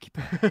wearing hockey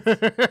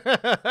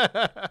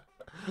pads.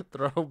 No,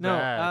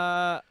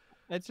 Throwback.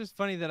 it's just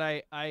funny that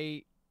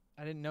I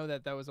didn't know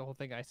that was the whole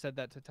thing. I said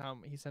that to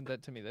Tom. He sent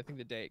that to me. I think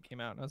the day it came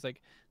out, and I was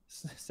like,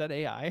 "Said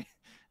AI?"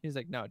 He's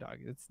like, "No, dog,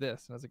 it's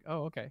this." And I was like,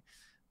 "Oh, okay."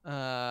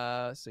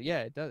 So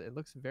yeah, it does. It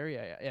looks very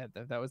AI. Yeah,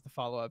 that was the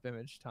follow-up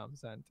image Tom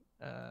sent.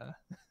 To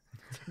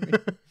me.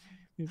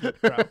 He's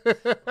like, "Bro,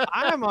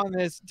 I'm on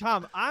this,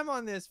 Tom. I'm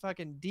on this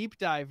fucking deep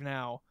dive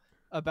now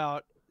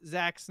about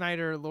Zack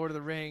Snyder, Lord of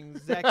the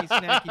Rings, Zacky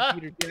Snacky,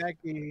 Peter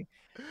Jackie."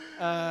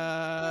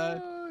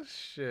 Oh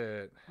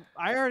shit.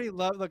 I already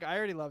love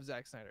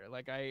Zack Snyder.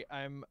 Like I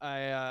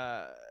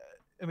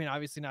mean,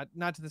 obviously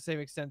not to the same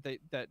extent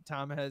that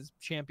Tom has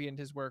championed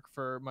his work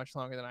for much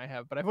longer than I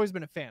have, but I've always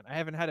been a fan. I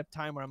haven't had a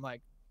time where I'm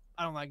like,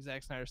 I don't like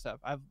Zack Snyder stuff.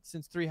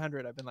 Since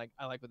 300, I've been like,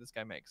 I like what this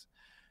guy makes.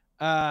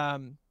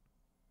 But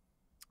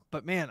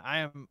man, I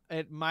am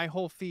at my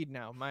whole feed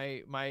now.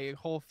 My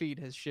whole feed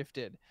has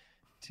shifted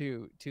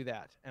to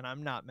that, and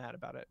I'm not mad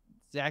about it.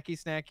 Zacky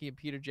Snacky and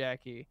Peter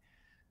Jackie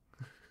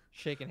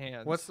shaking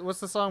hands. What's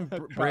the song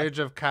Across Bridge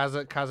of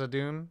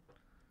Khazad-dûm?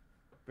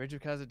 Bridge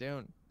of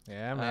Khazad-dûm.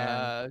 Yeah,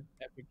 man.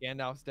 After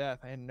Gandalf's death,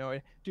 I had no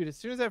idea. Dude, as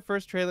soon as that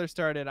first trailer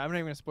started, I'm not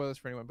even gonna spoil this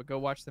for anyone, but go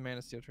watch the Man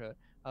of Steel trailer.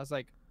 I was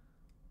like,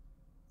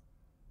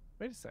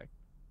 wait a sec.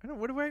 I don't.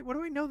 What do I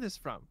know this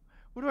from?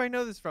 What do I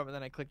know this from? And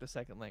then I clicked the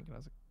second link, and I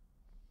was like,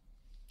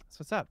 that's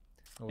what's up.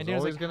 It was And he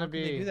was always like, gonna how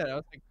can they do be. that? I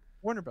was like,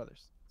 Warner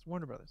Brothers. It's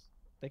Warner Brothers.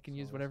 They can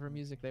use whatever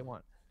music they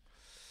want.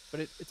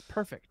 But it's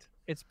perfect.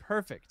 It's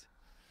perfect.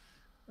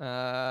 So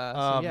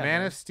yeah, Man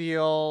man. of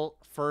Steel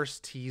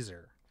first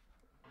teaser.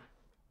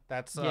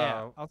 That's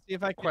Yeah, I'll see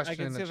if I can. I question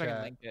can in see the if I can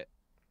chat. link it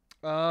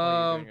while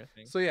you're doing your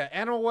thing. So yeah,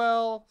 Animal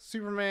Well,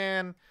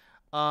 Superman.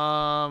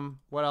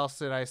 What else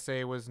did I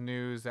say was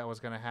news that was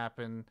gonna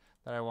happen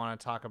that I want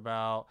to talk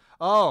about?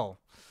 Oh,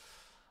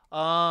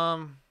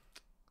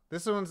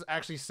 this one's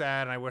actually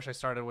sad, and I wish I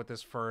started with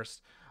this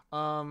first.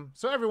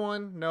 So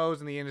everyone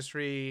knows in the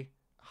industry,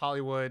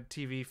 Hollywood,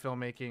 TV,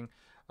 filmmaking,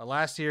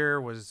 last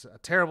year was a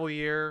terrible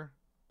year.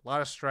 A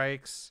lot of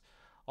strikes,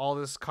 all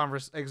this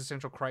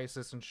existential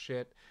crisis and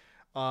shit.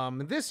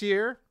 This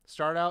year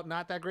started out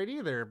not that great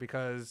either,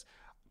 because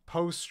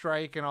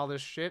post-strike and all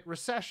this shit,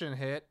 recession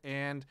hit,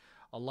 and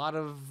a lot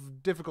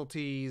of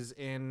difficulties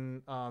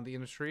in the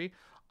industry.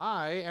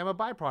 I am a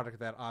byproduct of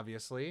that,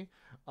 obviously.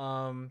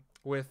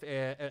 With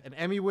an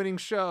Emmy-winning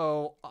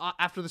show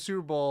after the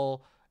Super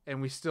Bowl,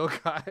 and we still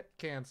got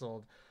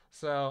canceled.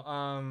 So,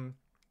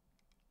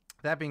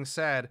 that being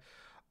said,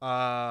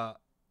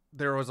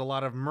 there was a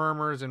lot of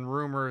murmurs and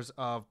rumors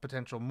of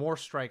potential more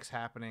strikes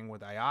happening with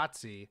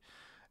IATSE.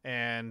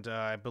 And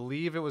I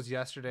believe it was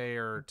yesterday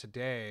or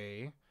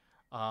today,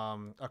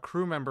 a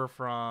crew member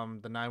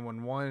from the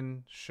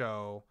 911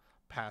 show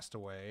passed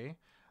away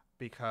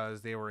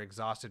because they were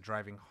exhausted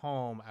driving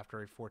home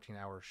after a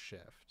 14-hour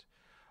shift.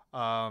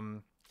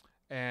 And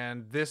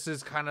this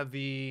is kind of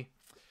the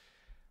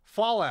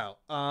fallout.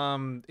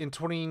 In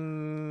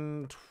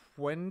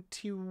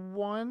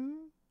 2021,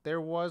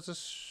 there was a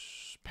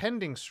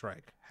pending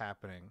strike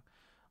happening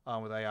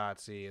with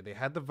IATSE. They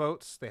had the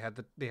votes. They had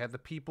the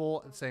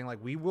people saying,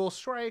 like, we will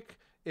strike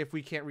if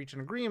we can't reach an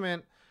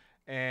agreement.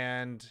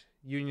 And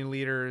union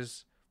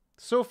leaders,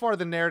 so far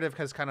the narrative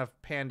has kind of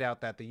panned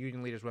out that the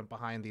union leaders went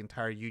behind the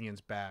entire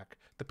union's back,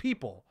 the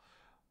people,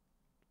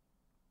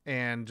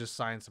 and just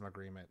signed some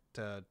agreement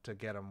to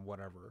get them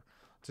whatever,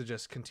 to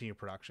just continue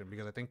production,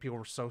 because I think people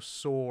were so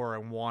sore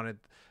and wanted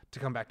to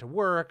come back to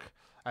work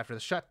after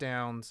the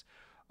shutdowns.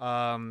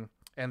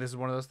 And this is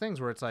one of those things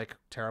where it's like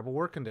terrible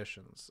work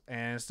conditions.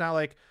 And it's not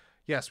like,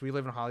 yes, we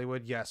live in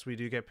Hollywood. Yes, we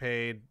do get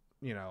paid,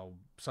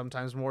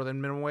 sometimes more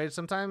than minimum wage.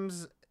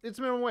 Sometimes it's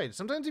minimum wage.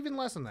 Sometimes even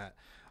less than that.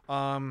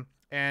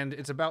 And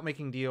it's about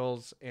making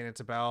deals, and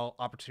it's about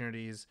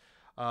opportunities.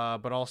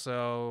 But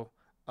also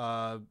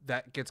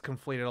that gets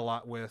conflated a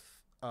lot with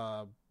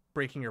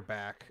breaking your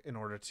back in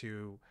order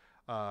to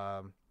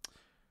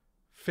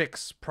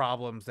fix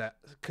problems that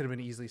could have been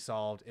easily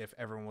solved if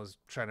everyone was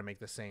trying to make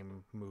the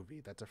same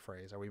movie. That's a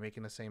phrase. Are we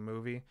making the same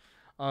movie?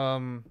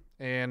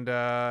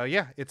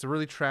 Yeah, it's a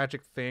really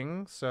tragic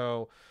thing.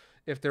 So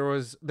if there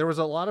was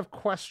a lot of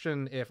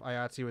question if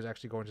IATSE was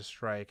actually going to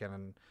strike,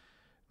 and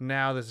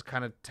now this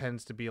kind of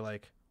tends to be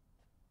like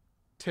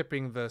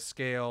tipping the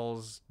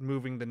scales,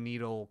 moving the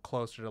needle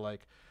closer to,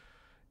 like,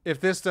 if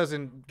this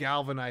doesn't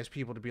galvanize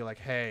people to be like,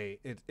 hey,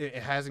 it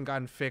hasn't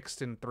gotten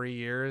fixed in 3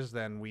 years,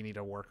 then we need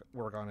to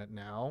work on it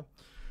now.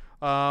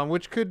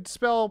 Which could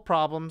spell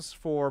problems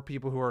for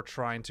people who are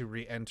trying to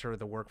re-enter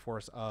the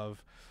workforce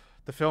of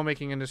the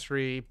filmmaking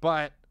industry.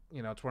 But,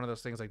 it's one of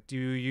those things like, do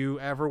you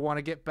ever want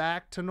to get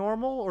back to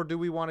normal, or do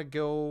we want to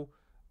go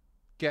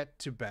get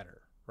to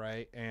better,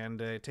 right? And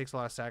it takes a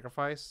lot of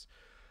sacrifice,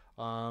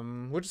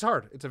 which is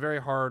hard. It's a very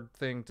hard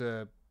thing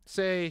to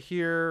say,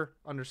 hear,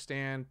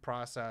 understand,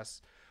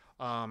 process.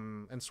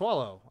 and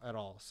swallow at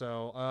all.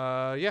 So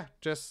yeah,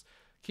 just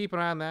keep an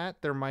eye on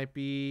that. There might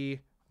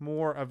be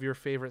more of your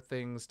favorite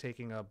things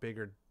taking a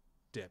bigger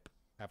dip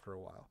after a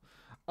while.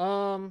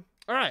 All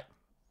right,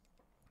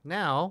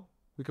 now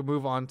we can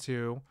move on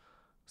to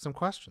some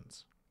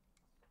questions.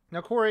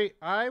 Now, Corey,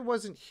 I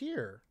wasn't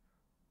here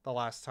the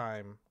last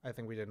time I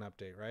think we did an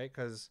update, right?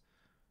 Because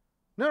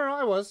no,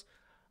 I was.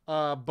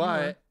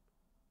 But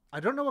I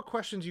don't know what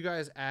questions you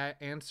guys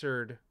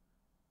answered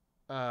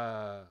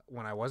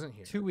when I wasn't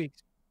here. 2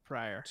 weeks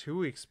prior. 2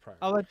 weeks prior.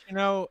 I'll let you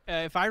know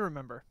if I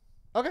remember.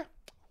 Okay.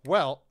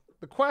 Well,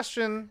 the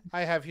question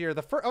I have here,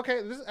 this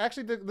is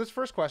actually this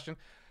first question.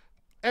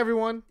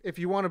 Everyone, if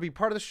you want to be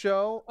part of the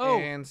show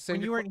and send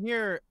when you weren't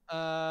here,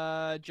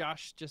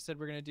 Josh just said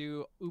we're gonna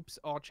do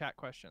all chat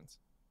questions.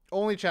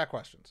 Only chat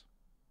questions.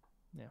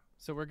 Yeah,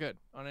 so we're good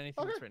on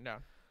anything that's written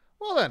down.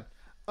 Well then,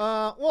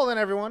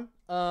 everyone.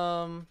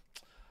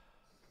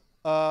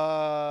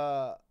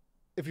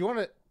 If you want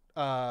to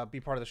be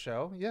part of the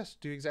show, yes,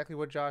 do exactly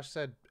what Josh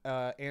said.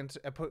 And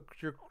put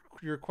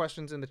your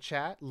questions in the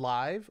chat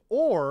live,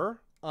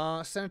 or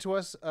send it to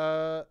us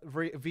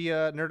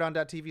via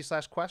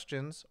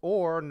nerdon.tv/questions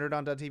or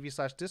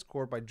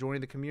nerdon.tv/discord by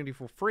joining the community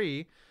for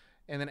free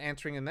and then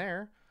answering in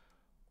there.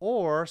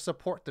 Or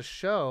support the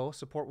show,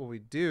 support what we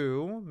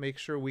do, make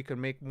sure we can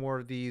make more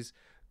of these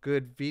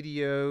good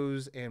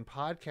videos and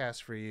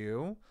podcasts for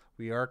you.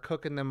 We are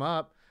cooking them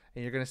up,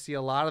 and you're going to see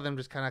a lot of them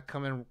just kind of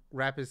come in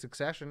rapid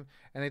succession,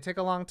 and they take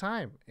a long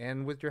time.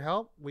 And with your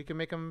help, we can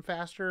make them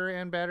faster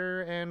and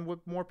better and with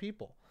more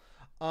people.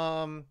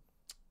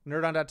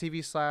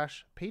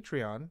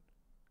 Nerdon.tv/Patreon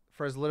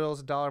for as little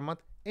as $1 a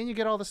month, and you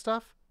get all the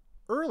stuff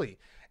early.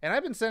 And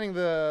I've been sending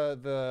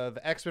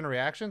the X-Men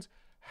reactions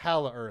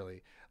hella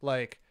early.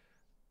 Like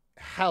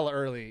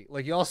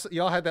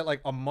y'all had that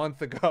like a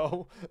month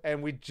ago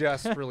and we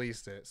just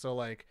released it, so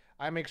like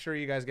I make sure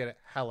you guys get it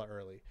hella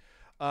early.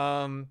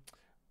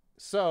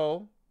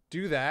 So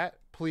do that,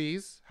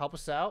 please help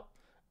us out,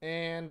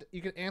 and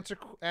you can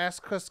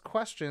ask us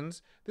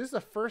questions. This is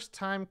the first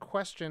time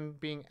question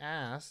being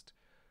asked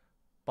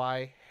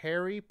by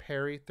Harry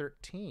Perry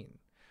 13.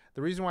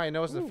 The reason why I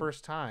know it's the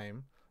first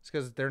time is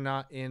because they're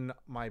not in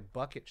my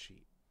bucket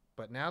sheet,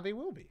 but now they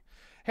will be.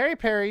 Harry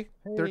Perry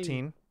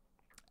 13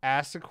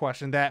 asked a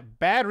question that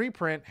Bad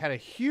Reprint had a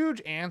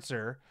huge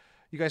answer.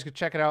 You guys could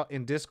check it out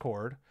in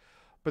Discord.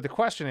 But the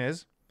question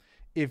is,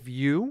 if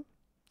you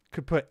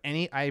could put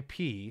any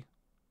IP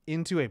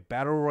into a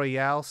Battle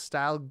Royale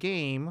style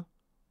game,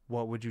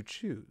 what would you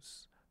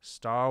choose?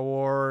 Star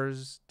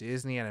Wars,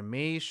 Disney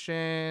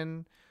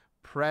Animation,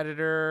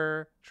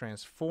 Predator,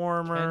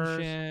 Transformers.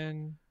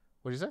 Kenshin.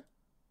 What did you say?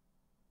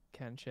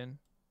 Kenshin.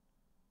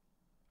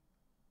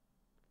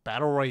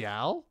 Battle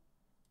Royale?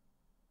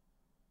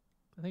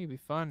 I think it'd be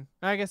fun.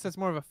 I guess that's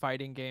more of a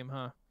fighting game,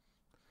 huh?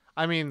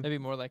 I mean, maybe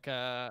more like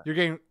a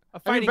fighting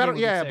game.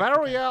 Yeah,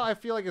 Battle Royale I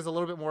feel like is a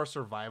little bit more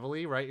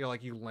survival-y, right? You're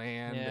like, you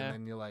land and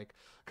then you like,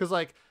 because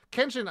like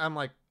Kenshin, I'm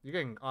like, you're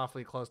getting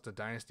awfully close to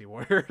Dynasty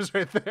Warriors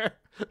right there.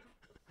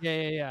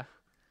 Yeah.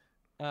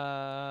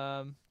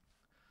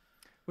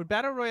 Would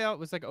Battle Royale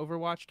was like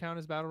Overwatch count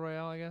as Battle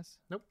Royale? I guess.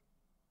 Nope.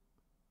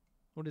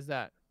 What is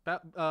that?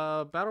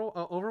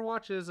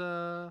 Overwatch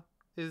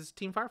is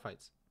team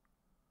firefights.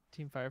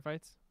 Team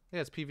firefights. Yeah,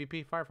 it's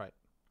PvP firefight.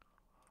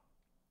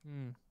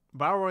 Hmm.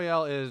 Battle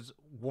Royale is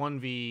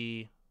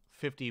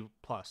 1v50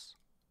 plus.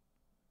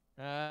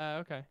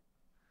 Okay.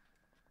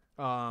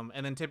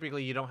 And then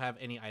typically you don't have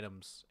any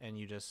items and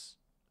you just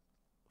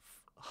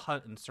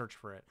hunt and search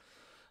for it.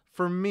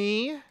 For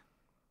me,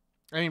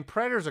 I mean,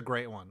 Predator's a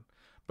great one.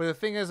 But the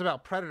thing is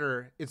about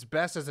Predator, it's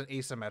best as an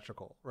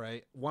asymmetrical,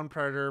 right? One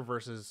Predator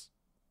versus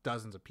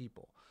dozens of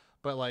people.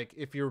 But like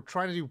if you're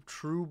trying to do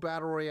true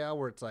Battle Royale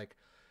where it's like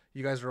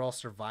you guys are all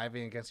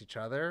surviving against each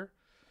other,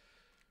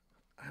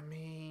 I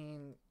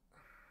mean,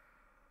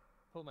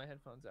 pull my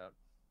headphones out.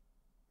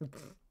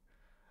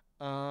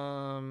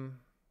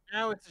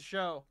 Now it's a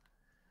show.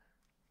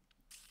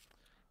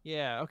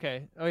 Yeah,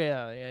 okay. Oh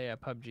yeah.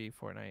 PUBG,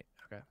 Fortnite.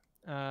 Okay.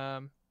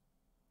 I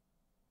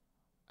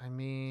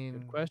mean,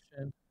 good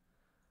question.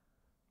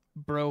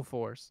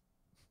 Broforce.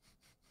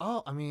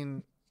 Oh, I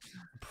mean,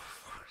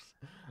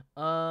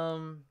 I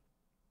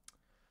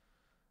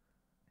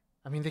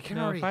mean, they can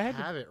already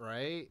have it,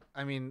 right?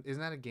 I mean,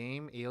 isn't that a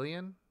game?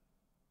 Alien,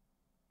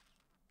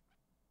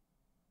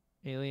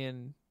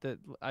 the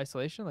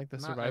Isolation, like the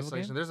Not survival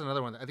Isolation. game. There's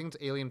another one. I think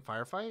it's Alien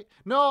Firefight.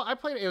 No, I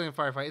played Alien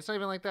Firefight. It's not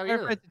even like that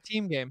either. It's a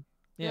team game.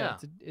 Yeah.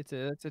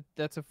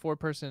 That's a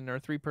 4-person or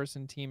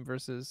 3-person team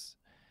versus.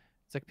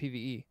 It's like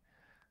PvE.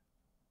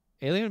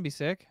 Alien would be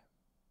sick.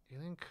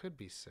 Alien could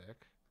be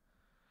sick.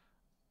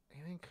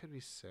 I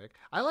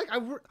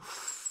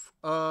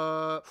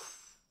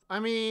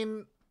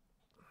mean,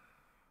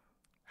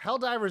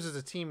 Helldivers is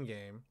a team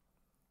game.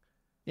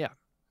 Yeah.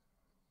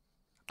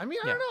 I mean,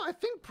 I don't know. I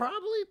think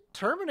probably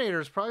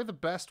Terminator is probably the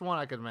best one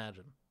I could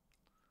imagine.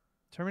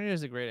 Terminator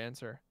is a great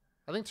answer.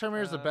 I think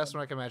Terminator is the best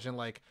one I can imagine.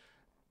 Like,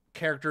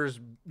 characters,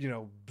 you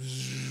know,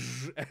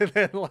 and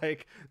then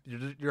like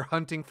you're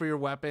hunting for your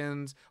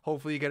weapons.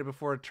 Hopefully you get it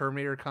before a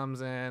Terminator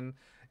comes in.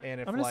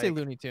 And if I'm gonna say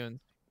Looney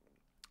Tunes.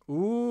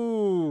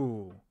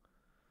 ooh,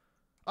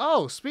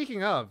 oh,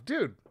 speaking of,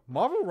 dude,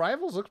 Marvel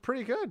Rivals looks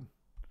pretty good.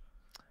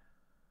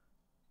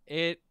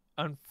 It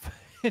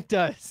it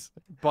does. I was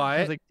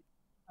But like,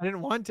 I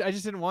didn't want to. I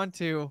just didn't want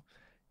to.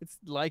 It's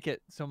like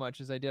it so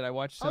much as I did. I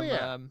watched some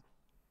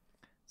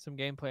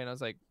gameplay and I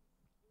was like,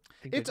 I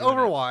think it's they're doing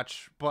it.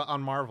 Overwatch, but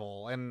on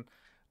Marvel, and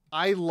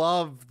I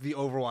love the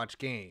Overwatch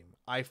game.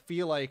 I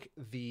feel like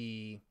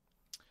the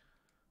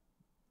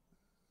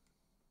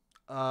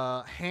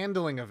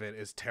handling of it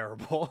is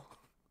terrible.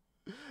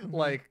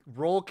 Like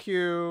roll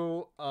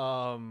queue,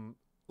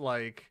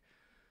 like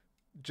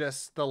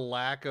just the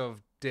lack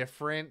of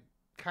different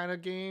kind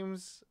of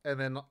games, and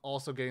then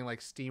also getting like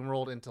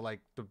steamrolled into like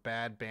the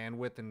bad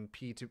bandwidth and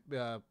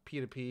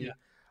P2P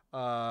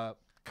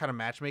kind of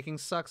matchmaking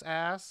sucks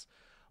ass.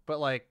 But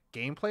like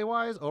gameplay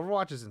wise,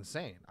 Overwatch is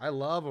insane. I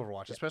love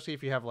Overwatch, especially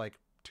if you have like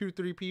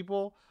 2-3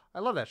 people. I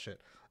love that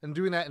shit. And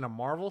doing that in a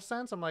Marvel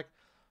sense, I'm like,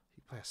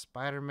 you play a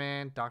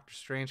Spider-Man, Doctor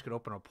Strange could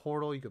open a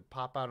portal, you could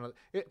pop out.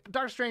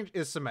 Doctor Strange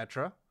is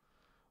Symmetra.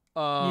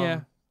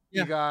 Yeah.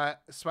 You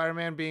got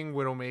Spider-Man being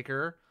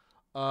Widowmaker.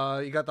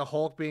 You got the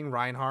Hulk being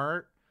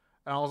Reinhardt.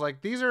 And I was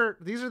like, these are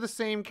the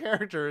same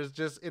characters,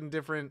 just in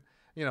different.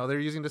 You know, they're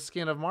using the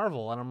skin of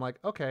Marvel, and I'm like,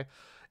 okay,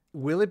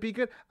 will it be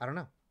good? I don't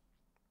know.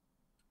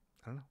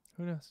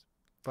 Who knows?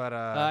 But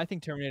I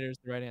think Terminator is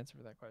the right answer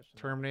for that question.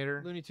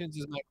 Terminator. Looney Tunes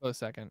is my close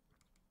second,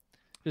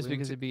 just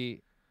because it'd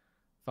be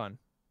fun.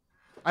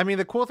 I mean,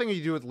 the cool thing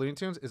you do with Looney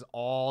Tunes is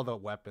all the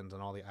weapons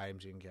and all the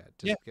items you can get.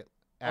 Just get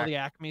all the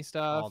Acme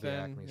stuff. All the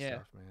and, Acme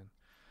stuff, man.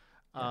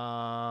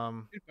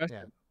 Good question.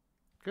 Yeah.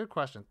 Good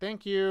question.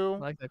 Thank you. I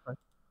like that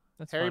question.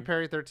 That's Harry fun.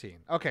 Perry 13.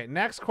 Okay,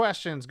 next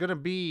question's gonna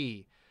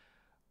be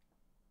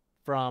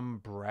from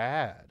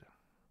Brad.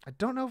 I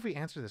don't know if we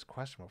answered this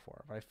question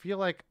before, but I feel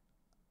like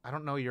I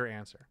don't know your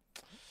answer.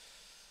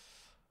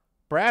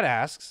 Brad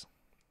asks,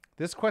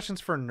 this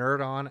question's for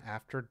Nerd On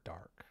After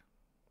Dark.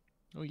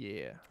 Oh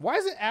yeah. Why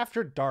is it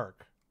After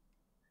Dark?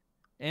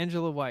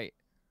 Angela White.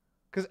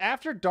 Because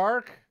After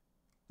Dark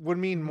would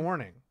mean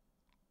morning.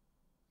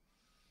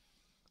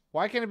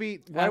 Why can't it be?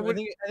 Why would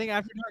I think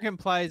After Dark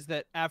implies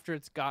that after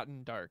it's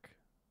gotten dark,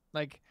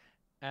 like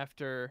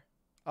after.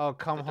 Oh,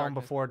 come home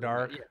before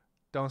dark. Yeah.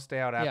 Don't stay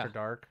out after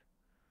dark.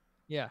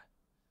 Yeah.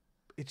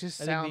 It just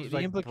sounds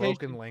like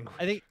broken language.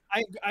 I think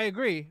I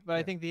agree, but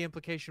I think the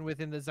implication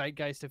within the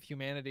zeitgeist of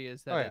humanity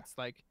is that it's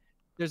like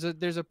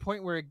there's a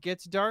point where it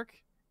gets dark,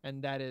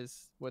 and that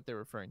is what they're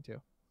referring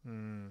to.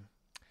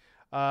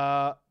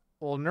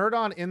 Well, Nerd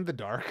On in the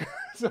Dark.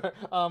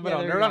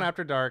 Nerd On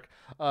After Dark.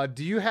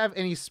 Do you have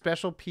any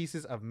special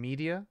pieces of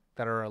media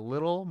that are a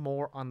little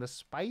more on the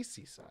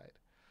spicy side?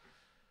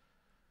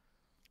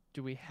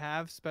 Do we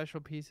have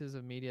special pieces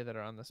of media that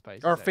are on the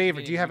spicy or side?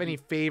 Favorite? Do you have any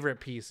favorite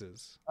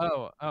pieces?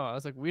 Oh, I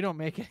was like, we don't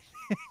make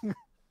anything.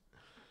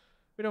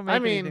 We don't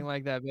make anything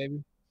like that,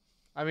 baby.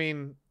 I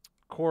mean,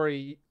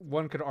 Corey,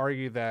 one could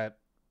argue that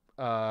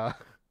a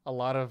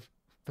lot of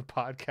the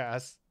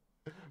podcasts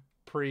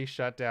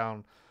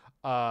pre-shutdown.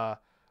 I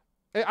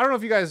don't know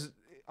if you guys,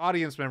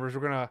 audience members,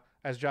 we're gonna,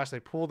 as Josh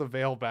said, pull the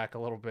veil back a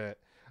little bit.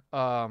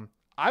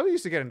 I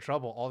used to get in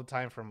trouble all the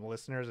time from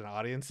listeners and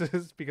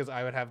audiences because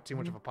I would have too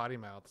much of a potty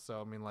mouth.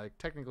 So I mean, like,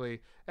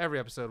 technically, every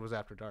episode was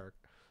After Dark.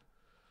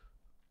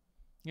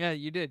 Yeah,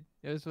 you did.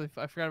 It was really.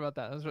 I forgot about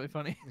that. That was really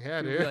funny.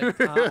 Yeah, dude. Like,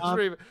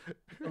 a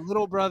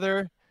little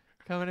brother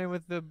coming in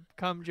with the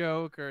cum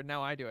joke, or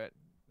now I do it.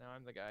 Now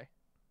I'm the guy.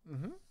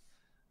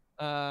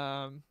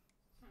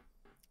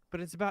 But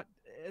it's about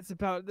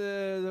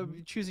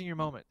the choosing your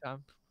moment,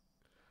 Tom.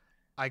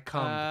 I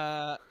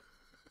cummed.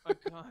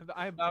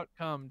 I about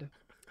cummed.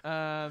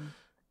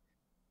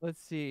 Let's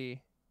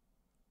see.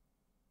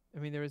 I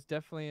mean, there was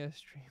definitely a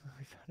stream where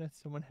we found out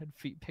someone had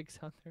feet pics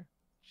on there.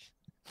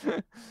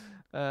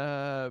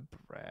 Brad.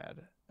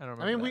 I don't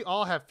remember. I mean, we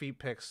all have feet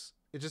pics.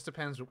 It just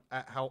depends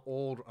at how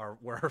old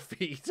were our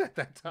feet at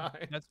that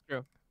time. That's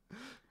true.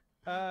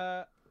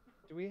 Do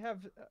we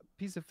have a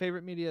piece of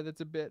favorite media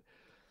that's a bit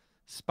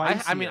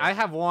spicy? I mean, I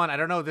have one. I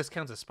don't know if this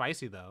counts as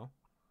spicy though.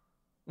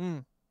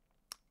 You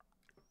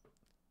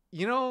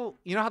know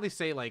how they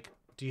say, like,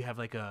 do you have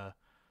like a,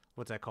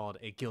 what's that called?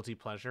 A guilty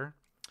pleasure?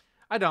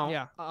 I don't.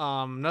 Yeah.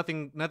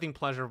 Nothing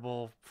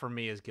pleasurable for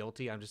me is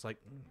guilty. I'm just like,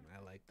 I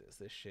like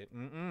this shit.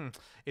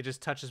 It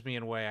just touches me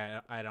in a way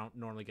I don't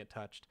normally get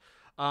touched.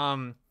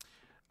 I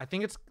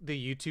think it's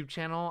the YouTube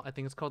channel. I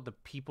think it's called The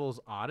People's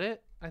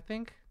Audit. I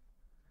think.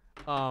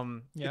 It's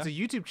a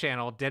YouTube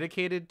channel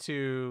dedicated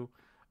to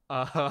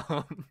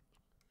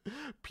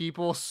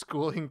people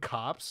schooling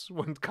cops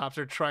when cops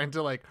are trying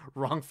to like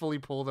wrongfully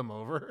pull them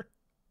over.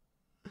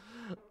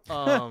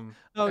 I've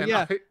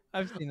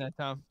seen that,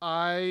 Tom.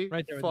 I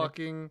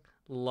fucking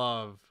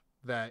love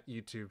that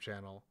YouTube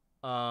channel.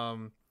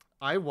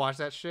 I watch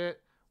that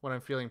shit when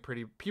I'm feeling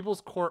pretty.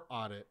 People's Court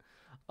Audit.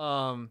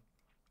 I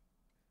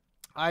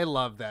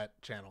love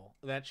that channel.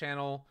 That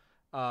channel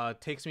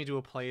takes me to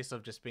a place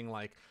of just being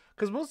like,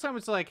 because most of the time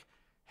it's like,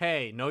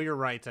 hey, know your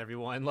rights,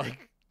 everyone.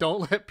 Like,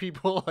 don't let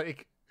people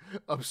like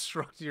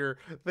obstruct your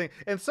thing.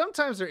 And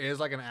sometimes there is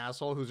like an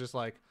asshole who's just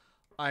like,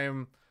 I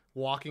am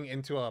walking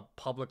into a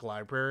public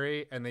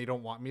library and they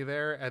don't want me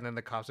there, and then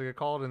the cops get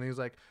called, and he's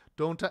like,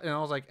 don't. And I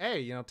was like,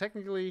 hey,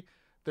 technically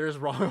there's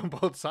wrong on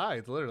both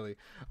sides, literally.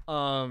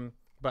 But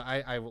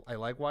I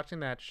like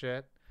watching that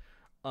shit.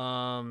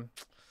 Um,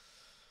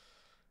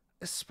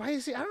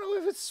 Spicy. I don't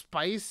know if it's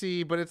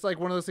spicy, but it's like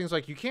one of those things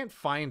like you can't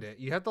find it.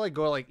 You have to like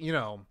go like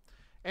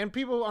and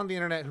people on the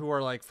internet who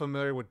are like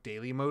familiar with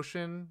Daily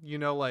Motion,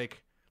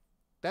 like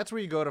that's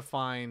where you go to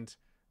find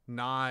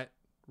not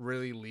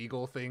really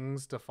legal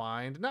things to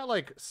find, not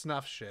like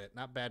snuff shit,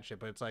 not bad shit,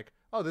 but it's like,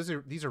 oh, these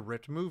are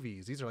ripped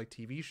movies. These are like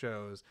TV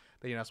shows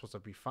that you're not supposed to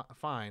be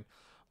fine.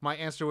 My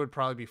answer would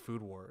probably be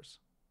Food Wars.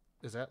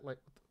 Is that like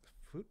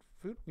food?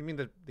 You mean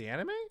the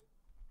anime?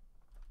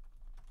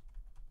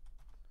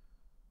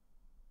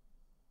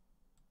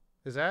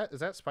 Is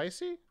that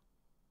spicy?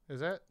 Is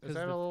that a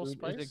little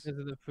spice? Is it because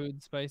of the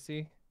food spicy?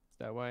 Is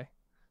that why?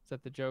 Is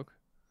that the joke?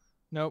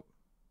 Nope.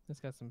 It's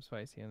got some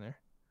spicy in there.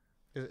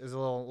 Is it a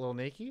little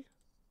naked?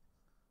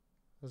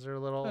 Is there a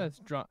little? It's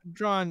drawn.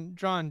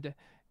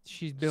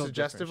 She's built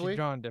suggestively. She's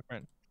drawn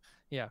different.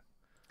 Yeah.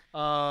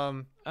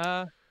 More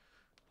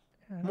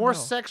know.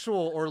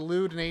 sexual or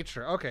lewd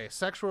nature. Okay,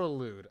 sexual or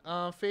lewd.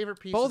 Favorite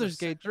piece. Baldur's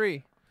Gate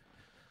 3.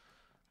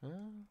 Yeah.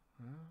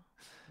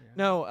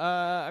 No,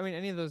 I mean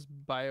any of those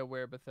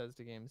BioWare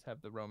Bethesda games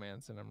have the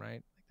romance in them,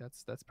 right? Like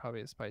that's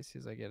probably as spicy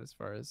as I get as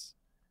far as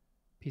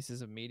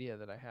pieces of media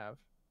that I have.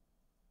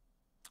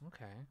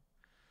 Okay.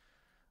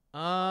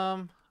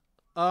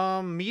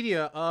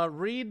 Media.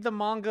 Read the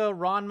manga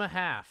Ranma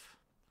Half.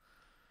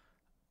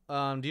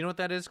 Do you know what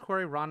that is,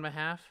 Corey? Ranma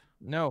Half?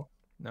 No.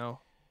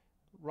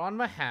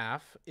 Ranma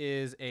Half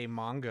is a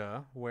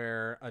manga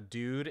where a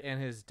dude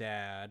and his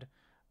dad,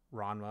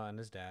 Ranma and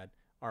his dad,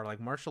 are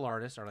like martial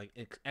artists, are like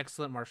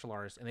excellent martial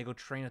artists, and they go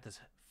train at this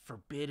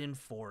forbidden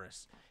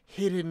forest,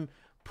 hidden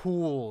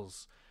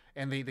pools,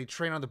 and they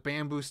train on the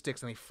bamboo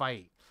sticks and they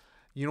fight.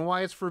 You know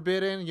why it's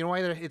forbidden? You know why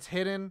it's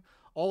hidden?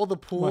 All the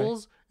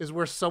pools is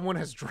where someone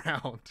has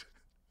drowned.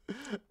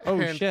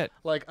 Oh, shit.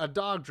 Like a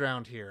dog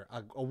drowned here,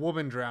 a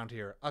woman drowned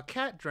here, a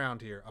cat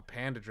drowned here, a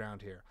panda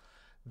drowned here.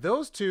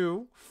 Those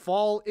two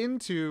fall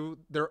into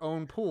their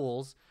own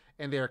pools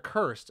and they are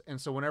cursed.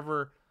 And so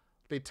whenever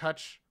they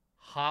touch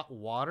hot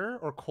water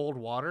or cold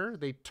water,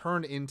 they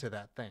turn into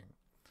that thing.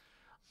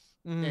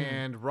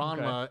 And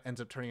Ranma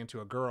ends up turning into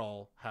a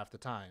girl half the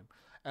time.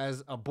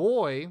 As a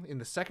boy in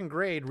the 2nd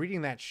grade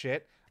reading that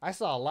shit, I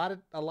saw a lot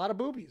of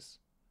boobies.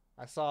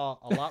 I saw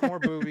a lot more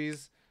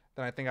boobies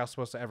than I think I was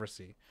supposed to ever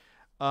see.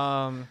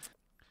 So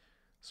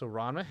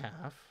Ranma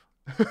Half.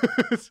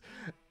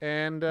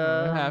 And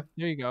Half.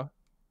 There you go.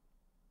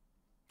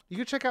 You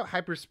can check out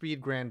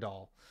Hyperspeed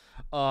Grandal.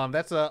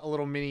 That's a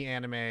little mini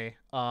anime.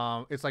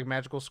 It's like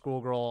Magical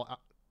Schoolgirl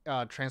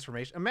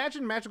transformation.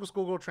 Imagine Magical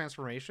Schoolgirl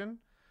transformation,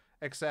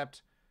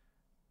 except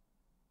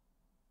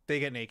they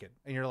get naked,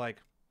 and you're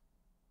like,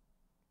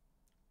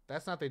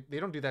 that's not they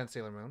don't do that in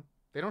Sailor Moon.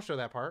 They don't show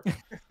that part.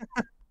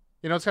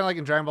 It's kind of like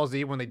in Dragon Ball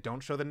Z when they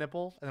don't show the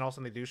nipple, and then all of a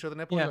sudden they do show the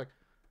nipple. Yeah. You're like,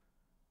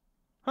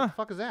 what the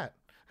fuck is that?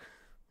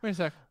 Wait a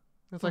sec.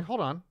 It's like, hold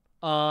on.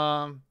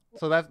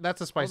 So that's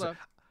a spicy.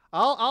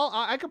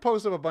 I could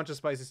post up a bunch of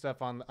spicy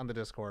stuff on the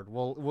Discord.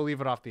 We'll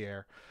leave it off the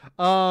air.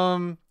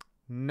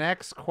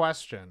 Next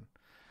question.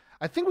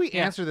 I think we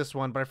answered this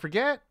one, but I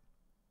forget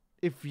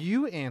if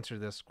you answer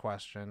this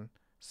question.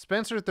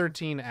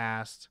 Spencer13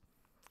 asked,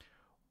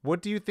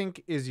 what do you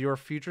think is your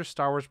future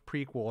Star Wars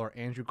prequel or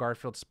Andrew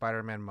Garfield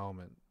Spider-Man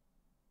moment?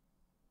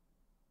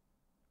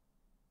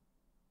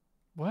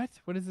 What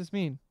does this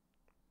mean?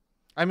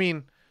 I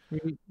mean,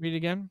 read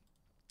again.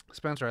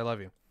 Spencer, I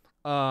love you.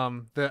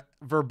 The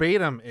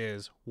verbatim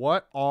is,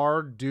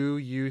 do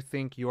you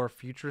think your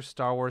future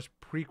Star Wars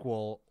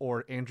prequel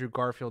or Andrew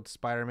Garfield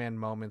Spider-Man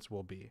moments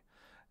will be?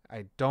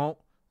 I don't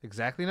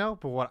exactly know,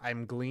 but what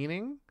I'm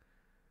gleaning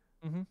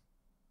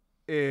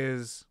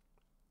is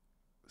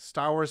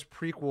Star Wars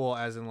prequel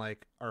as in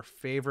like our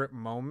favorite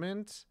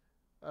moment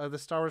of the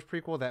Star Wars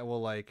prequel that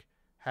will like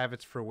have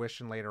its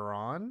fruition later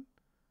on.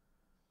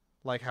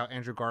 Like how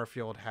Andrew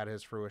Garfield had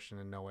his fruition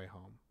in No Way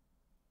Home.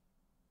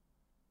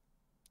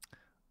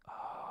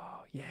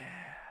 Yeah,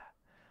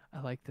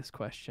 I like this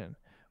question.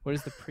 What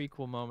is the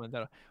prequel moment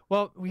that?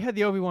 Well, we had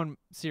the Obi-Wan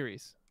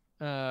series,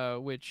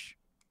 which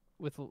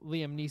with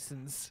Liam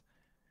Neeson's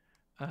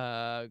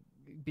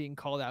being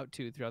called out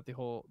to throughout the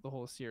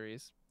whole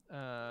series.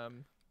 I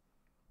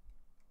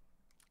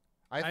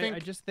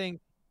just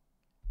think.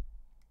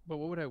 But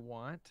what would I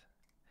want?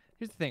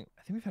 Here's the thing.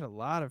 I think we've had a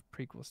lot of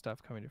prequel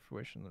stuff coming to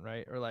fruition,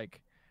 right? Or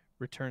like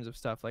returns of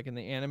stuff. Like in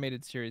the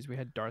animated series, we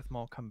had Darth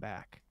Maul come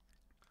back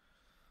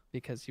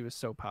because he was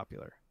so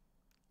popular.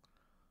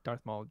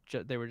 Darth Maul,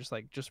 they were just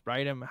like, just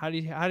write him. How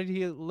did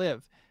he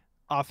live?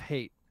 Off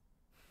hate.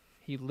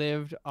 He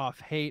lived off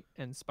hate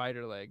and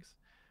spider legs.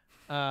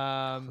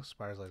 Those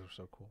spider legs were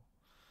so cool.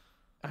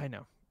 I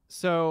know.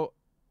 So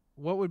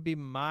what would be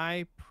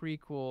my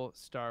prequel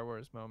Star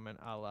Wars moment,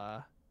 a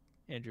la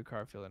Andrew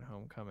Garfield in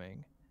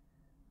Homecoming?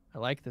 I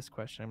like this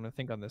question. I'm gonna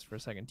think on this for a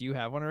second. Do you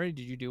have one already?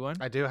 Did you do one?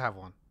 I do have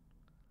one.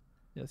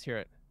 Let's hear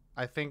it.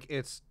 I think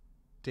it's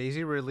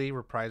Daisy Ridley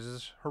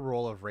reprises her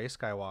role of Rey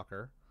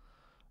Skywalker,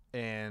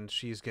 and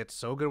she gets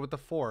so good with the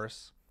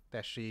Force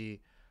that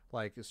she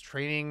like is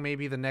training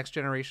maybe the next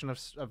generation of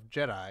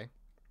Jedi,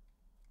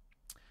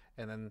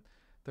 and then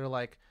they're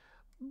like,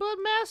 "But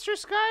Master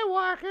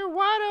Skywalker,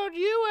 why don't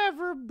you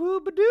ever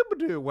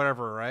boo-ba-doo-ba-doo?"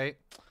 Whatever, right?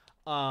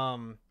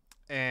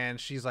 And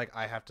she's like,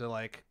 I have to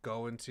like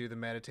go into the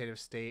meditative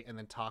state and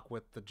then talk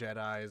with the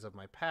Jedis of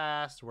my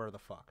past. Where the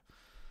fuck?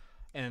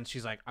 And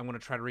she's like, I'm gonna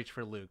try to reach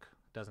for Luke.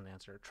 Doesn't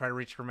answer. Try to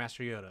reach for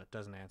Master Yoda.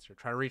 Doesn't answer.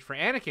 Try to reach for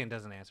Anakin.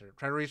 Doesn't answer.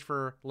 Try to reach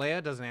for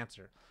Leia. Doesn't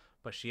answer.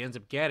 But she ends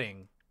up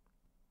getting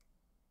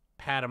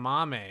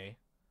Padmé,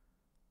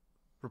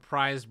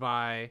 reprised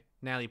by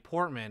Natalie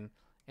Portman,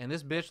 and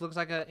this bitch looks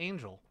like an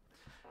angel.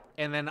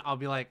 And then I'll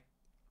be like,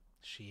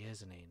 she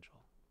is an angel.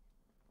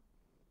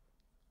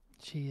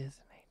 She is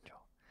an angel.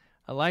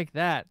 I like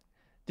that.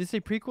 Did it say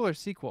prequel or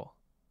sequel?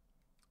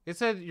 It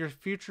said your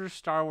future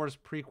Star Wars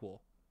prequel.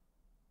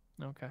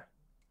 Okay.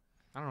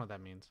 I don't know what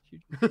that means.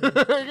 Future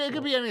It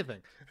could be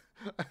anything.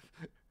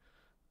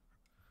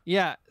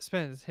 Yeah,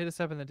 Spence, hit us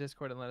up in the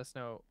Discord and let us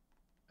know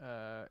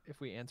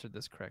if we answered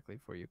this correctly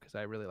for you, because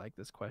I really like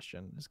this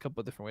question. There's a couple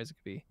of different ways it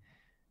could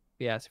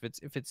be asked.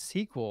 If it's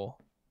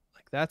sequel,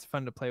 like that's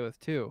fun to play with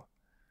too.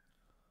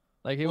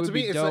 Like it would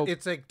be dope.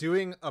 It's like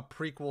doing a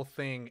prequel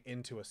thing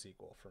into a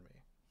sequel for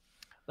me.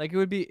 Like it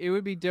would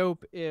be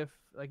dope if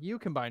like you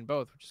combine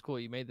both, which is cool.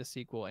 You made the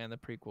sequel and the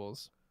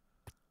prequels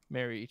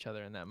marry each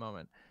other in that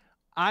moment.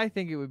 I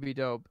think it would be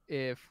dope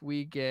if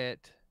we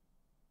get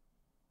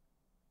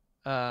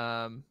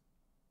another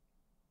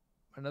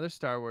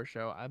Star Wars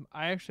show.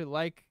 I actually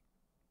like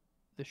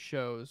the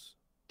shows.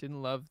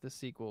 Didn't love the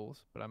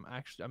sequels, but I'm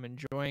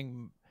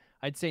enjoying.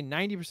 I'd say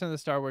 90% of the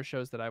Star Wars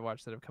shows that I've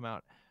watched that have come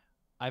out,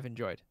 I've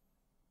enjoyed,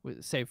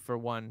 save for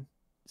one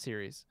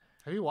series.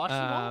 Have you watched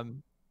them all?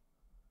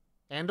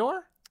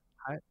 Andor?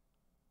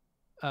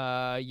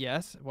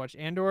 Yes, watch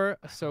Andor,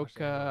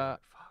 Ahsoka.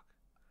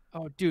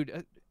 Oh,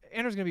 dude,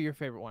 Andor's gonna be your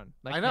favorite one.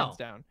 Like, I know. hands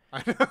down.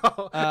 I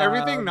know.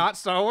 Everything not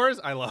Star Wars,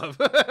 I love.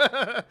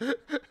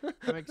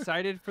 I'm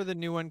excited for the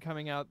new one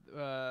coming out.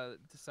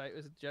 Is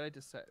it Jedi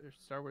or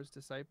Star Wars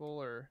Disciple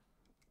or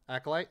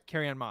Acolyte?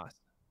 Carry On Moss?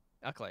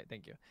 Acolyte,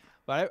 thank you.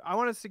 But I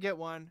want us to get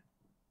one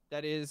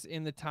that is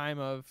in the time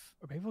of,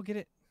 or maybe we'll get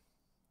it.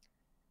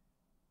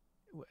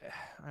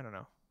 I don't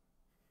know.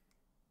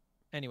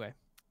 Anyway,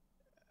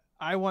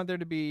 I want there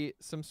to be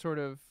some sort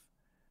of,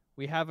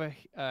 we have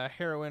a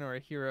heroine or a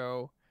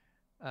hero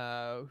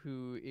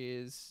who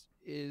is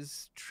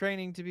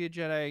training to be a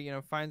Jedi, you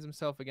know, finds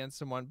himself against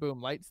someone,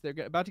 boom, they're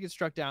about to get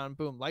struck down,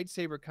 boom,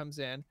 lightsaber comes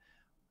in,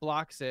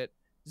 blocks it,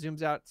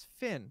 zooms out, it's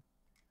Finn.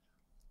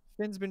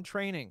 Finn's been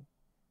training,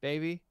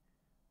 baby.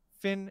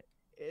 Finn,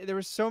 there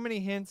were so many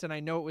hints, and I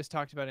know it was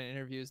talked about in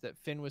interviews that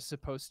Finn was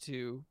supposed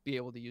to be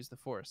able to use the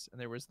Force, and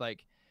there was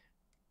like,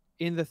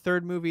 in the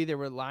third movie, there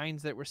were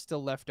lines that were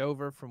still left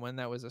over from when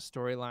that was a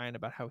storyline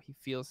about how he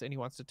feels and he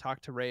wants to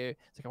talk to Rey.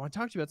 It's like, I want to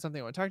talk to you about something.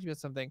 I want to talk to you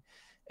about something.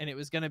 And it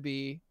was going to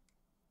be,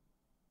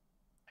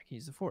 I can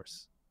use the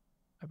Force.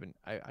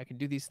 I can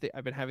do these things.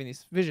 I've been having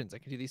these visions. I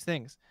can do these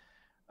things.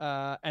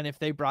 And if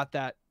they brought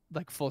that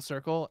like full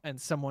circle and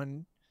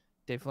someone,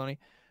 Dave Filoni,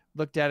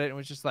 looked at it and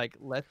was just like,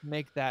 let's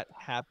make that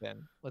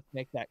happen. Let's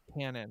make that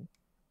canon.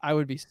 I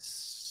would be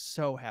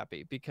so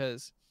happy,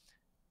 because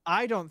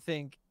I don't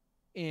think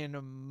in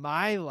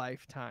my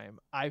lifetime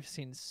I've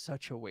seen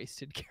such a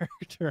wasted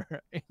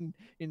character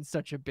in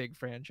such a big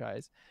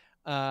franchise.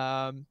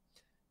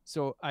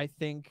 So I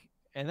think,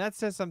 and that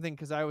says something,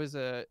 because I was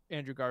a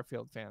Andrew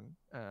Garfield fan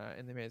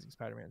in the Amazing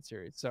Spider-Man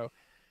series. So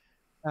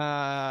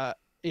yeah,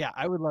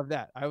 I would love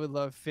that. I would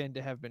love Finn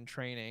to have been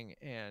training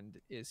and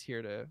is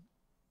here to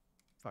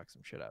fuck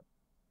some shit up.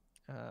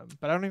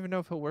 But I don't even know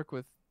if he'll work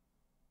with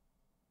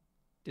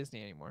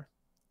Disney anymore.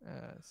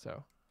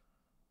 So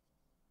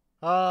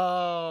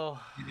all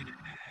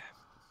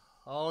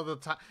the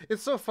time.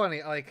 It's so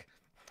funny. Like,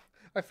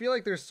 I feel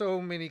like there's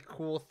so many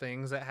cool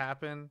things that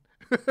happen.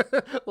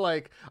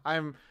 Like,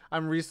 I'm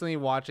recently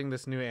watching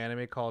this new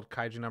anime called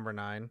Kaiju Number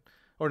 9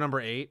 or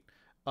Number 8,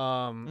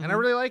 and I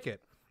really like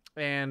it.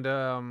 And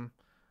I'm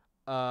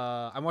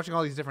watching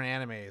all these different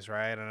animes,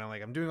 right? And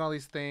I'm doing all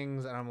these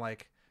things, and I'm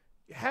like,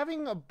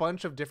 having a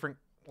bunch of different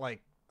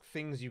like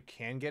things you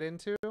can get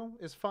into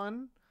is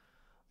fun.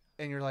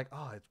 And you're like,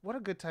 oh, what a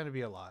good time to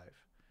be alive.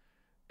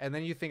 And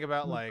then you think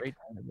about like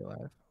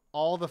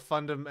all the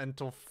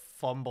fundamental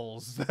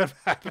fumbles that have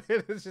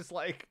happened. It's just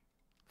like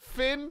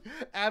Finn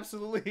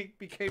absolutely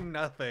became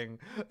nothing.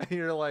 And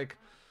you're like,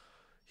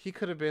 he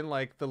could have been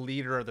like the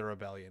leader of the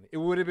rebellion. It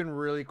would have been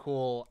really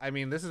cool. I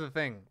mean, this is the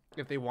thing.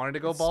 If they wanted to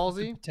go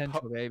ballsy,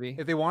 potential, baby.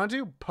 If they wanted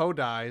to, Poe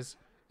dies.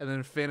 And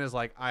then Finn is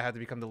like, I have to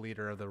become the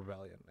leader of the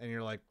rebellion. And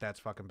you're like,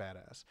 that's fucking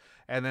badass.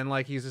 And then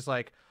like, he's just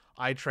like,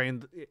 I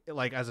trained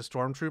like as a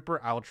stormtrooper,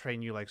 I'll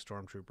train you like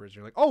stormtroopers.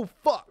 You're like, oh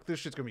fuck, this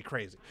shit's gonna be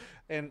crazy,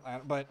 and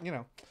but you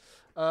know,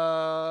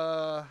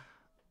 I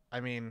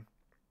mean,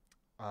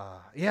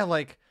 yeah,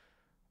 like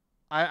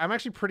I'm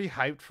actually pretty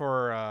hyped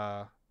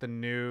for the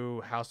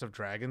new House of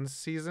Dragons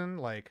season.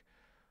 Like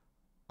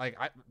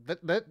I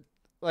that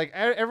like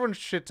everyone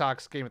shit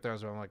talks Game of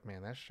Thrones, but I'm like,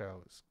 man, that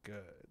show is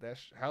good. That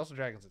House of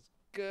Dragons is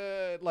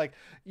good. Like,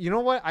 you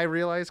know what I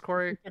realized,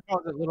 Corey? They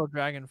call it little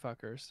dragon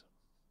fuckers.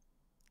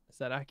 Is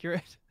that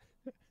accurate?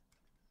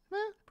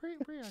 Pretty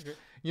accurate.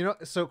 You know,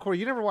 so Corey,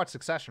 you never watched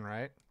Succession,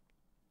 right?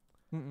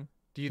 Mm-mm.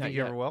 Do you Not think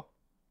you yet. ever will?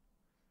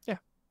 Yeah.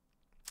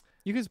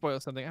 You can spoil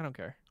something. I don't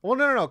care. Well,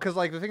 no, because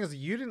like the thing is,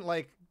 you didn't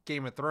like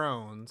Game of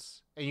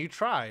Thrones, and you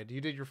tried.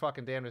 You did your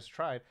fucking damnedest.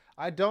 Tried.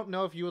 I don't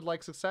know if you would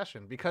like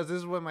Succession because this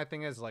is what my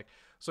thing is. Like,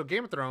 so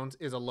Game of Thrones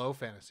is a low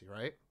fantasy,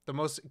 right? The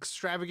most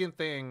extravagant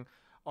thing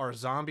are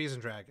zombies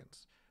and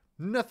dragons.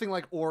 Nothing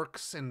like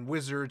orcs and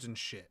wizards and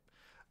shit.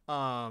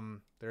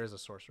 There is a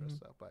sorceress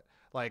though, but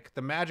like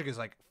the magic is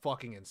like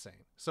fucking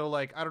insane. So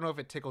like I don't know if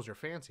it tickles your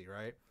fancy,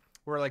 right?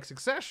 Where like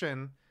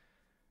Succession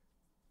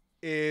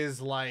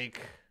is like,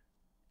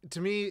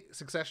 to me,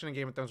 Succession and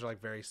Game of Thrones are like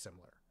very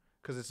similar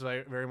because it's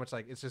like very much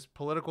like it's just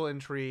political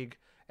intrigue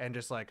and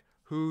just like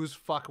who's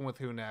fucking with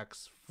who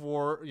next.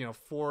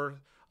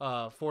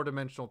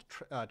 Four-dimensional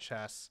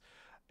chess,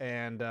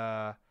 and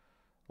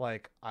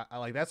like I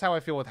like that's how I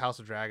feel with House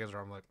of Dragons,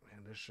 where I'm like,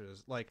 man, this shit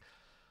is like.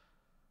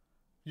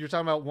 You're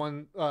talking about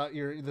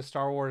the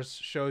Star Wars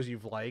shows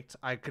you've liked.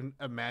 I can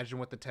imagine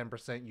what the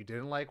 10% you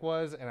didn't like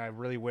was, and I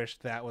really wish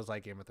that was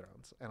like Game of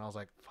Thrones. And I was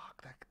like,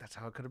 fuck, that's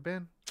how it could have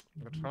been.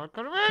 That's how it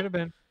could have been. Could have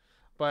been.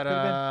 But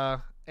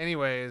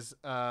anyways,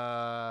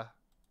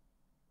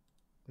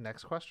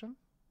 next question.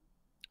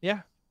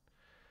 Yeah.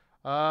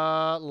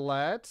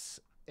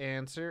 Let's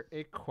answer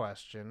a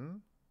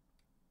question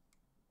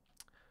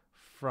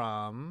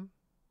from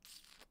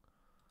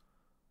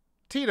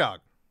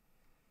T-Dog.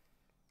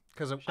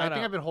 Because I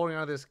think I've been holding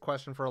on to this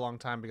question for a long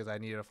time because I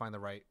needed to find the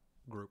right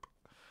group.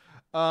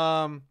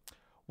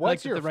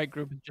 What's the right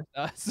group is just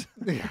us?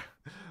 Yeah.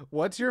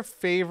 What's your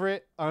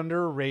favorite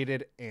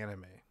underrated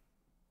anime?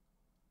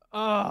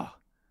 Oh.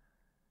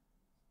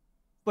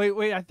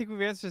 Wait. I think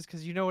we've answered this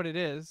because you know what it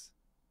is.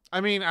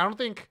 I mean, I don't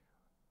think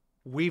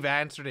we've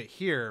answered it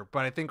here,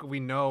 but I think we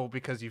know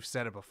because you've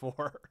said it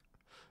before.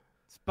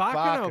 It's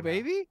Baccano,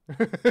 baby.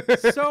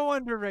 So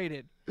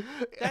underrated.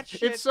 That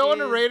shit it's so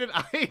underrated.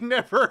 I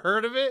never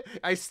heard of it.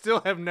 I still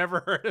have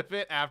never heard of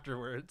it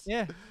afterwards.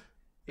 Yeah.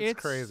 It's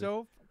crazy.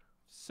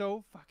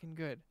 So fucking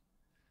good.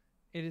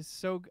 It is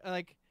so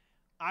like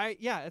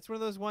it's one of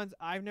those ones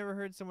I've never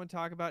heard someone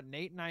talk about.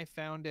 Nate and I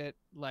found it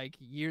like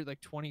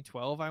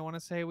 2012, I want to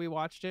say we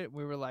watched it.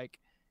 We were like,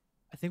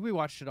 I think we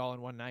watched it all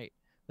in one night.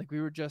 Like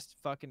we were just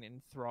fucking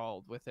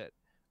enthralled with it.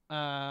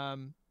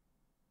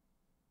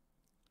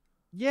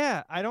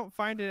 Yeah, I don't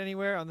find it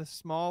anywhere on the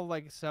small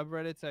like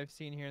subreddits I've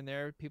seen here and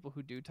there. People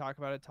who do talk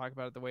about it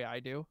the way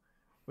I do,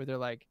 where they're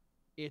like,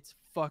 "It's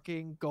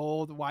fucking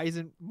gold. Why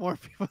isn't more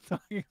people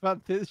talking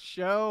about this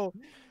show?"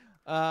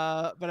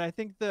 But I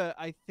think the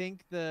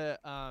the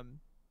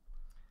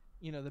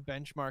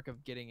benchmark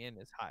of getting in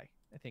is high.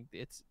 I think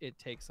it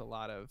takes a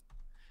lot of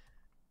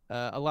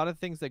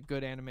things that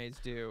good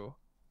animes do.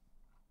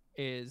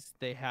 Is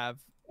they have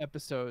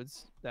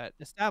episodes that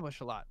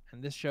establish a lot,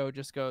 and this show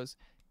just goes,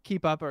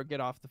 keep up or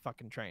get off the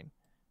fucking train.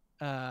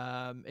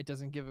 It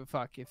doesn't give a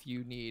fuck if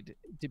you need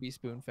to be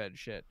spoon-fed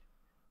shit.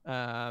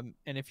 And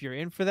if you're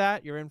in for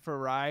that, you're in for a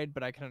ride.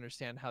 But I can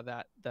understand how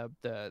that the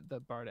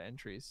bar to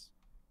entry's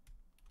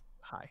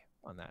high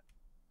on that.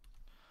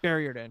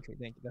 Barrier to entry.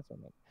 Thank you. That's what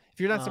I meant. If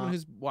you're not someone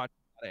who's watched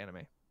a lot of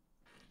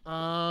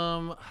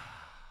anime.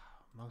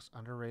 Most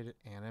underrated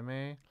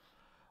anime.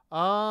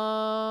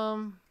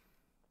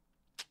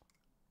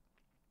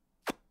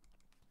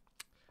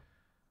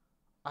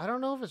 I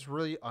don't know if it's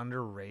really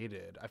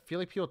underrated. I feel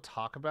like people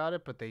talk about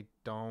it, but they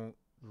don't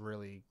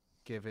really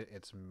give it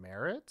its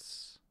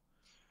merits.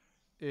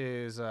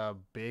 Is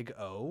Big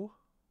O.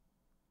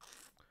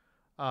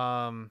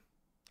 I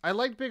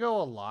liked Big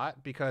O a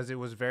lot because it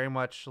was very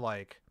much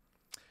like,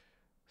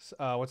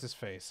 what's his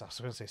face? I was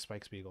going to say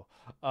Spike Spiegel.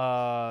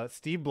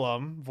 Steve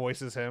Blum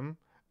voices him,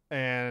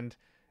 and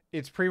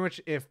it's pretty much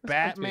if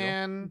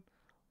Batman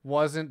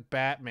wasn't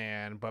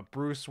Batman, but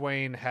Bruce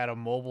Wayne had a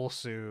mobile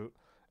suit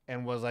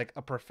and was like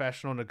a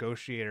professional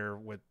negotiator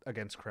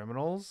against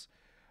criminals.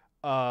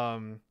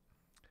 But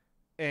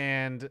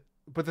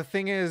the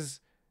thing is,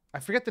 I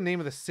forget the name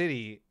of the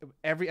city.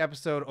 Every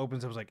episode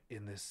opens up like,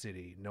 in this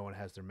city, no one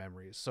has their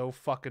memories. So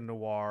fucking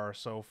noir,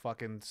 so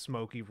fucking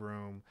smoky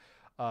room.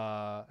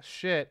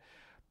 Shit.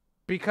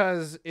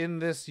 Because in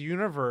this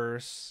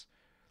universe,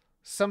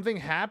 something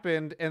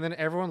happened and then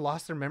everyone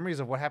lost their memories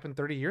of what happened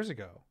 30 years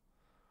ago.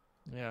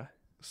 Yeah.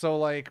 So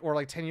like, or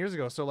like 10 years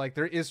ago. So like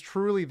there is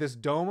truly this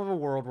dome of a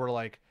world where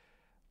like,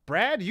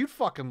 Brad, you'd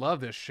fucking love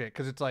this shit.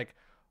 Cause it's like,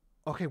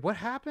 okay, what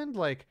happened?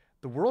 Like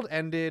the world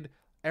ended.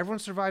 Everyone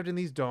survived in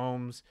these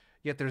domes.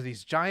 Yet there's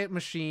these giant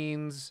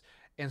machines.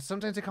 And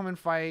sometimes they come and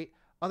fight.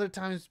 Other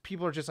times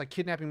people are just like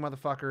kidnapping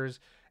motherfuckers,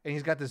 and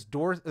he's got this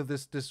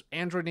this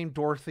android named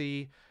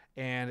Dorothy,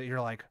 and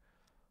you're like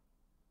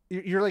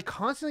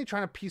constantly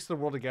trying to piece the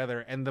world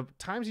together, and the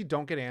times you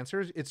don't get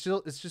answers, it's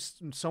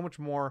just so much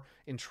more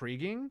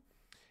intriguing.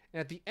 And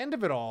at the end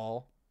of it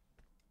all,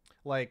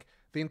 like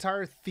the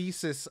entire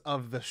thesis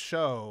of the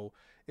show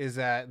is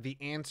that the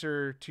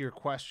answer to your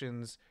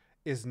questions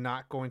is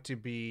not going to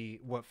be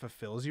what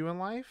fulfills you in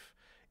life.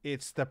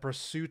 It's the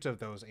pursuit of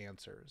those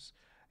answers.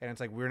 And it's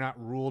like we're not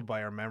ruled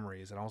by our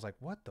memories. And I was like,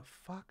 what the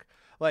fuck?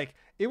 Like,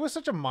 it was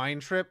such a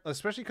mind trip,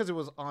 especially because it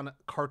was on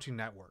Cartoon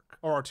Network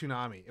or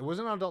Toonami. It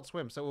wasn't on Adult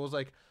Swim, so it was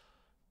like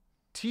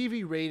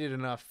TV rated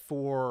enough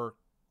for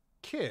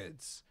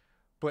kids,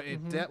 but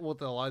it dealt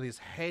with a lot of these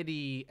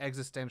heady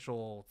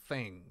existential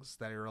things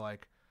that are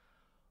like,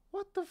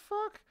 what the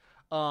fuck?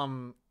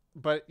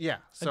 But yeah,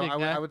 so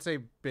I would say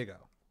Big O.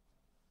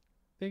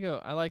 Big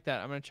O, I like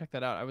that. I'm gonna check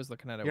that out. I was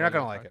looking at it. You're not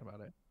gonna like it.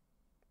 About it.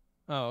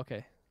 Oh,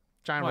 okay.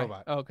 Giant Why?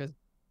 robot. Oh, because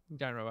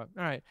giant robot.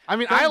 All right. I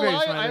mean, I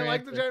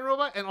like the giant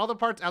robot, and all the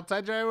parts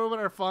outside giant robot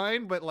are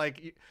fine. But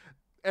like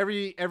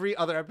every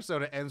other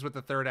episode, it ends with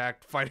the third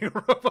act fighting a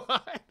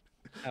robot.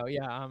 Oh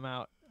yeah, I'm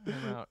out.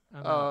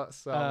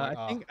 So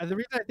I think the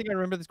reason I think I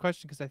remember this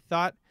question because I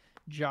thought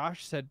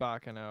Josh said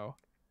Bakano.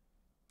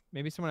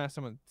 Maybe someone asked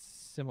someone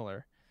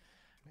similar.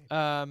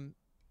 Maybe.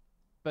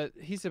 But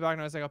he said Bakano.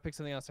 I was like, I'll pick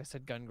something else. I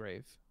said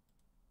Gungrave.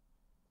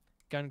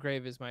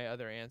 Gungrave is my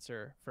other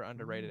answer for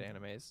underrated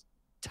animes.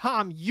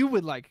 Tom, you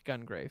would like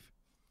Gungrave. I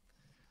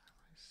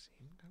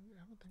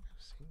don't think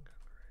I've seen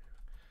Gungrave.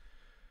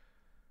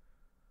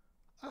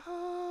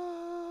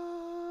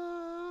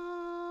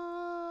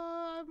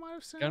 I might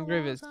have seen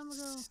Gungrave it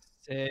is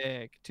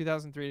sick.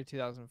 2003 to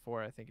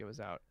 2004, I think it was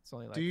out. It's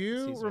only like. Do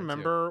you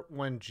remember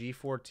when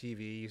G4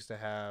 TV used to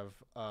have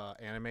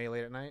anime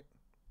late at night?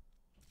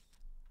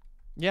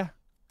 Yeah.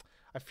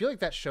 I feel like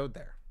that showed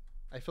there.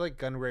 I feel like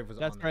Gungrave was.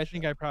 That's on where I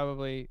think I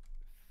probably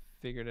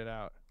figured it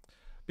out.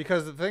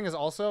 Because the thing is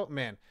also,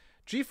 man,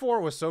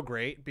 G4 was so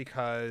great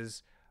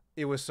because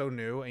it was so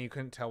new and you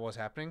couldn't tell what was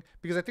happening.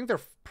 Because I think their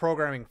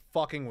programming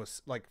fucking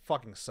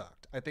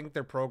sucked. I think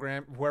their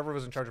program, whoever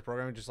was in charge of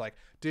programming, just like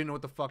didn't know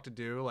what the fuck to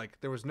do. Like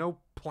there was no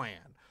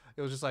plan.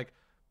 It was just like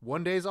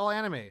one day's all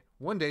anime,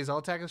 one day's all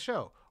Attack of the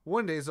Show,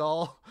 one day's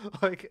all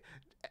like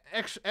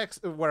X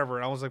whatever.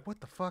 And I was like, what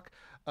the fuck,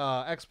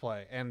 X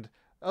Play, and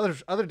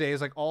other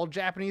days like all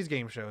Japanese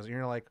game shows. And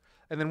you're like,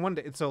 and then one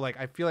day, so like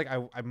I feel like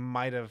I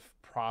might have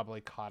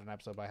probably caught an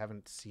episode, but I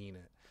haven't seen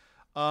it.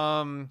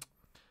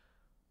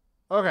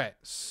 Okay,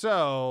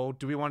 so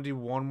do we want to do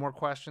one more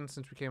question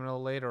since we came in a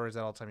little late, or is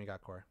that all the time you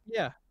got, Corey?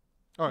 Yeah.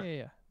 All right.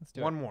 Yeah. Let's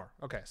do one more.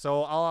 Okay,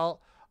 so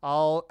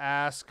I'll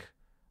ask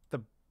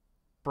the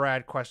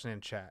Brad question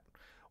in chat.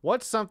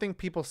 What's something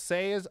people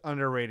say is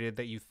underrated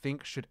that you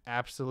think should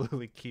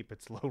absolutely keep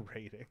its low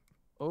rating?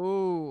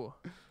 Oh.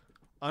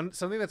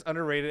 Something that's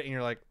underrated and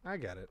you're like, I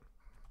get it.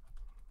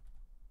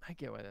 I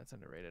get why that's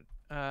underrated.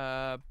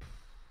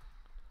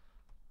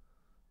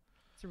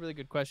 It's a really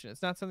good question.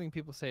 It's not something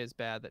people say is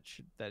bad that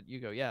you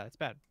go, yeah, it's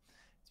bad.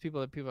 It's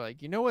people are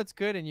like, you know what's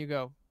good, and you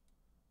go,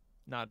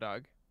 nah,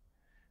 dog.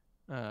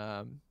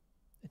 And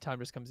Tom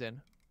just comes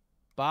in,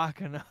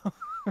 Bakano.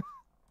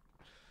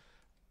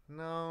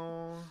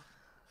 No.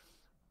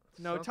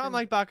 Tom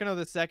liked Bakano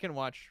the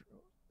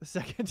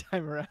second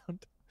time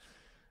around.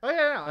 Oh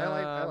yeah,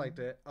 I liked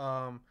it.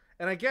 And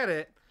I get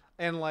it,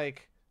 and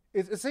like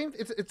it's the same.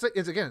 It's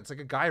like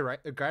a Guy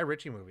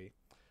Ritchie movie.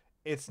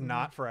 It's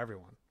not for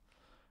everyone.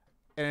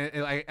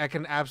 And I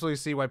can absolutely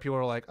see why people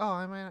are like, oh,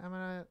 I'm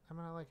gonna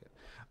like it.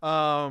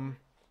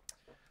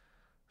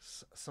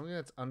 Something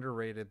that's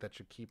underrated that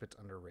should keep its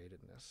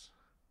underratedness.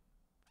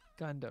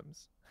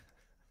 Gundams.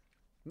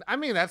 I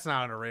mean, that's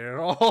not underrated at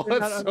all. They're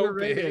that's not so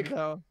underrated, big.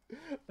 though.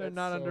 They're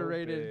not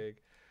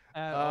underrated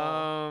at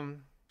all.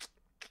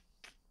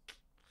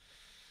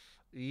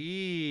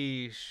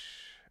 Yeesh.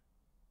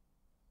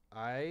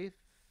 I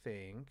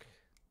think.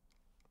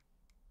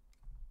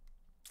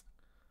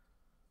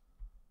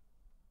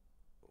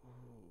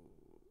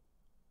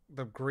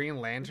 The Green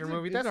Lantern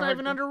movie, that's not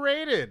even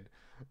underrated.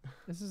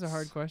 This is a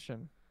hard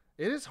question.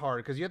 It is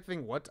hard because you have to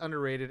think what's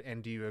underrated,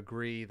 and do you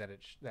agree that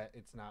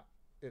it's not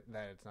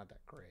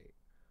that great?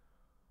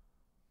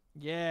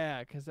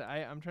 Yeah, because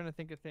I'm trying to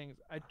think of things.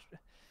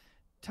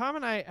 Tom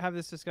and I have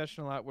this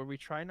discussion a lot where we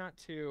try not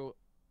to.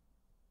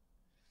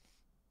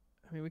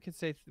 I mean, we could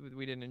say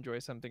we didn't enjoy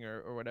something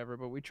or whatever,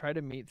 but we try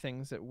to meet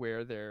things at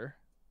where their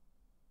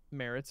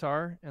merits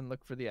are and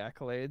look for the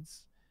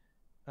accolades.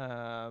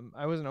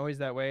 I wasn't always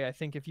that way. I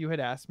think if you had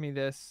asked me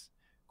this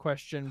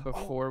question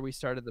before we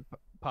started the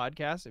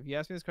podcast,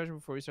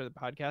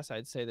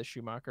 I'd say the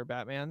Schumacher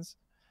Batmans.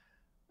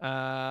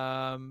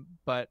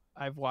 But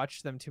I've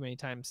watched them too many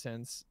times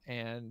since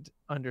and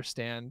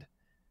understand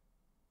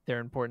their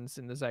importance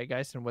in the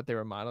zeitgeist and what they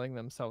were modeling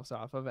themselves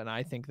off of. And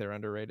I think they're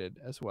underrated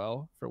as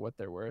well for what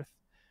they're worth.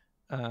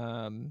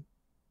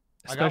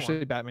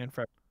 Especially Batman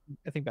Forever.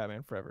 I think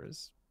Batman Forever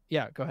is.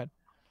 Yeah, go ahead.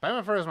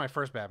 Batman Forever is my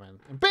first Batman.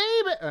 Baby!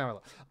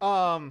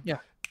 Yeah.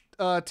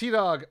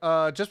 T-Dog,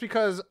 just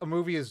because a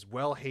movie is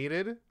well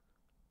hated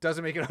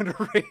doesn't make it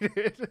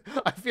underrated.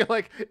 I feel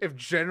like if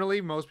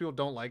generally most people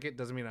don't like it,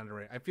 doesn't mean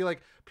underrated. I feel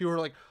like people are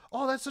like,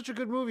 "Oh, that's such a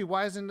good movie.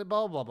 Why isn't it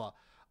blah blah blah?"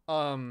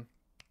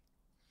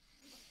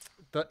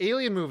 The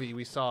Alien movie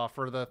we saw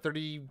for the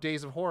 30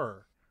 Days of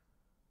Horror.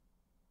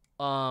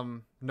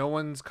 No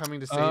one's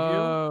coming to save you.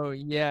 Oh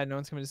yeah, no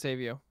one's coming to save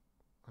you.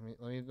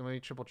 Let me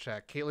triple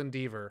check. Caitlin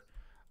Deaver.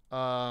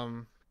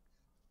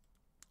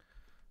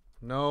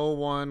 No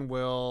one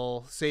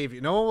will save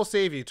you. No one will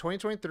save you.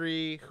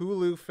 2023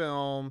 Hulu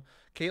film.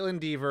 Caitlin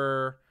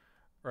Deaver,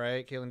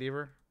 right? Caitlin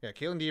Deaver. Yeah,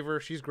 Caitlin Deaver.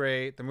 She's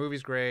great. The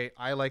movie's great.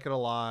 I like it a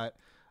lot.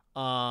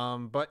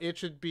 But it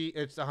should be.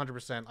 It's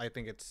 100%. I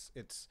think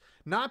it's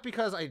not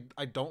because I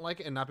don't like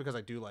it and not because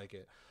I do like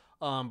it.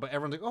 But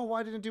everyone's like, oh,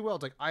 why didn't it do well?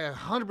 It's like I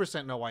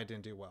 100% know why it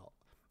didn't do well,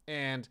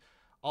 and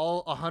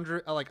all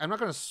 100. Like I'm not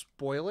gonna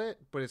spoil it,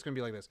 but it's gonna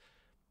be like this.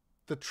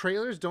 The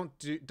trailers don't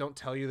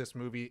tell you this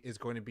movie is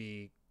going to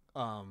be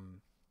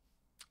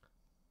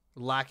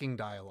lacking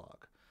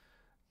dialogue,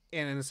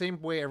 and in the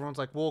same way everyone's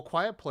like, well,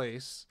 Quiet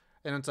Place,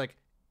 and it's like,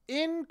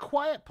 in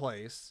Quiet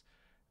Place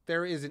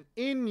there is an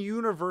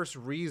in-universe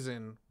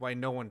reason why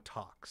no one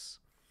talks.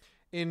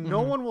 In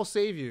No One Will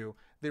Save You,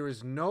 there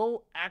is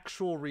no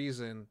actual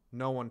reason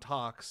no one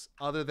talks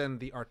other than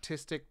the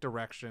artistic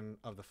direction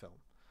of the film,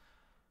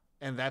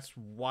 and that's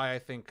why I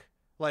think,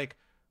 like,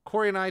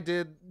 Corey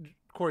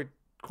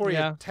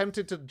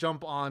attempted to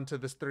jump on to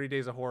this 30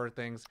 Days of Horror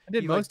things. I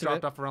did most of it.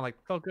 Dropped off around like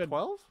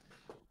 12.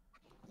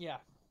 Yeah.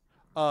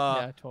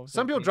 Yeah, 12.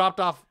 Some people dropped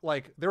off.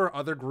 Like, there were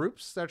other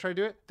groups that tried to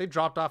do it. They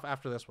dropped off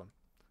after this one,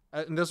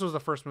 and this was the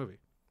first movie.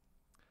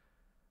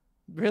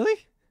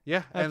 Really?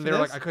 Yeah, and they're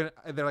like, I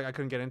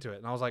couldn't get into it,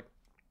 and I was like,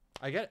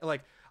 I get it.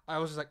 Like, I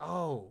was just like,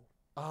 oh,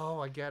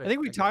 I get it. I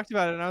think we talked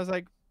about it, and I was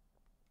like,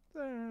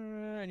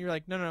 and you're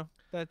like, no,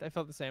 that I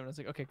felt the same. And I was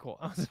like, okay, cool.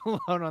 I was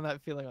alone on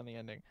that feeling on the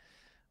ending.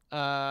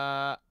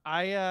 I'm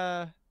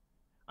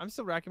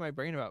still racking my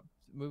brain about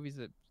movies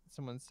that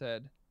someone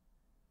said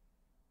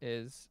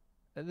is.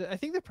 I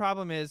think the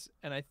problem is,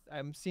 and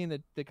I'm seeing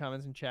the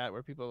comments in chat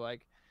where people are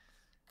like,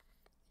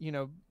 you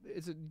know,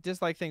 it's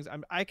dislike things.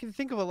 I can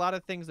think of a lot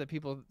of things that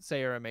people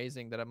say are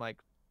amazing that I'm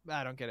like,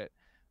 I don't get it.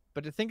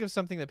 But to think of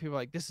something that people are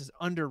like, this is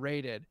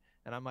underrated,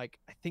 and I'm like,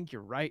 I think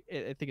you're right.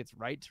 I think it's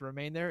right to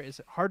remain there,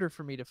 is harder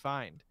for me to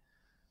find.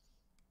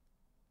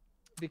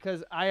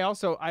 Because I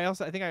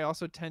think I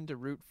also tend to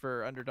root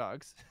for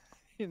underdogs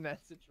in that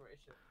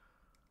situation.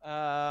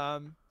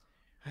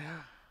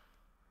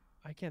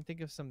 I can't think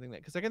of something that,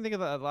 because I can think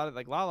of a lot of,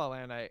 like, La La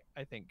Land. I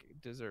think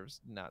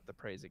deserves not the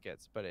praise it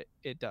gets, but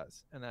it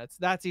does, and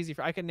that's easy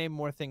for. I can name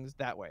more things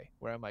that way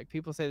where I'm like,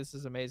 people say this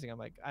is amazing. I'm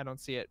like, I don't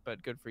see it,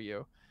 but good for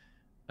you.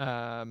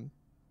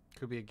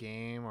 Could be a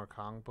game or a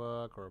comic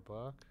book or a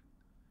book.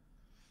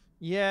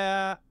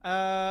 Yeah,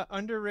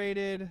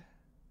 underrated.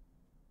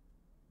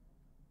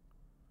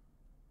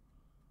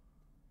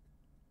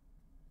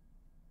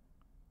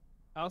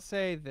 I'll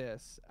say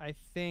this. I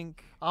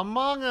think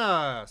Among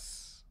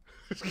Us.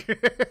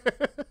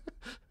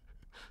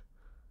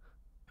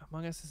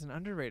 Among Us isn't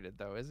underrated,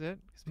 though, is it?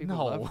 Because people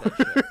No. love that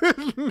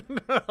shit.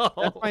 No.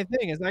 That's my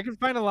thing. Is I can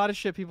find a lot of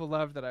shit people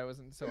love that I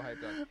wasn't so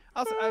hyped on.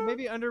 Also,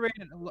 maybe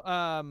underrated.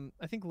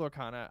 I think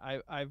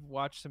Lorcana. I've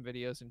watched some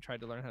videos and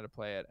tried to learn how to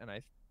play it, and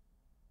I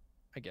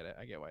get it.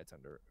 I get why it's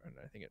and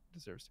I think it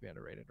deserves to be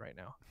underrated right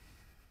now.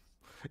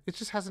 It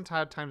just hasn't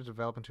had time to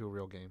develop into a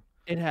real game.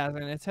 It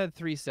hasn't. It's had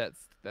 3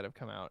 sets that have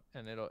come out,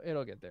 and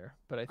it'll get there.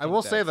 But I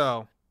will say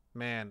though,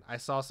 man, I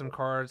saw some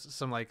cards,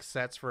 some like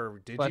sets for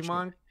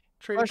Digimon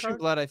trading Flesh and cards.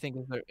 Blood, I think,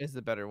 is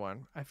the better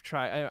one. I've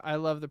tried. I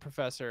love the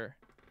Professor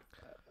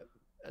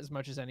as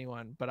much as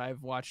anyone, but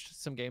I've watched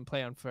some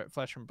gameplay on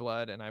Flesh and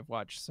Blood, and I've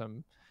watched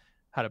some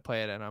how to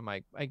play it, and I'm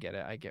like, I get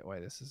it. I get why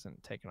this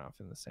isn't taken off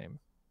in the same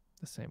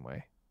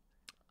way.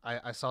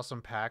 I saw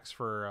some packs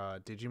for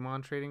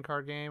Digimon trading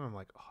card game. I'm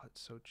like, oh,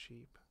 it's so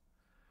cheap.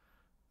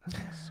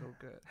 That's so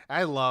good.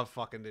 I love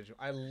fucking Digimon.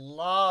 I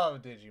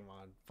love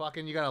Digimon.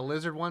 Fucking, you got a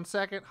lizard 1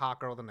 second, hot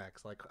girl the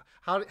next. Like,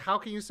 how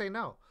can you say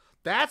no?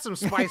 That's some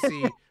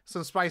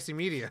spicy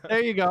media.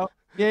 There you go.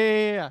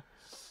 Yeah.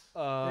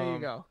 There you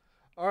go.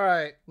 All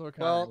right.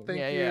 Well, thank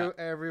you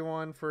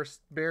everyone for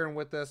bearing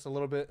with us a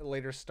little bit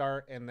later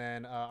start, and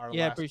then our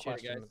last appreciate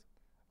question. it, guys.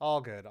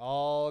 All good.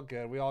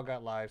 We all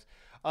got lives.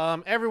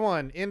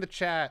 Everyone in the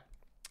chat,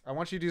 I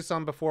want you to do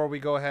something before we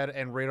go ahead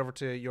and raid over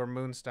to your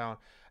Moonstone.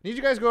 I need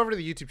you guys to go over to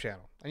the YouTube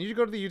channel. I need you to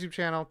go to the YouTube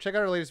channel, check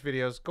out our latest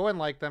videos, go ahead and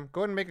like them,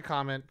 go ahead and make a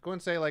comment, go ahead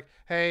and say, like,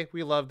 hey,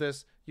 we love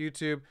this.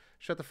 YouTube,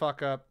 shut the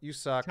fuck up. You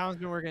suck. Tom's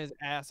been working his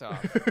ass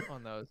off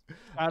on those.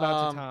 Shout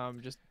out to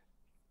Tom. Just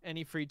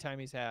any free time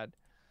he's had.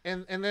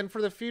 And then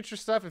for the future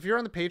stuff, if you're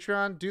on the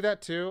Patreon, do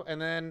that too.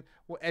 And then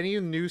any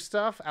new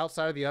stuff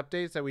outside of the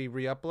updates that we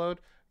re-upload,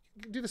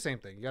 do the same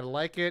thing. You got to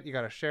like it, you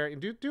got to share it,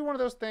 and do one of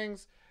those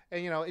things.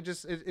 And, you know, that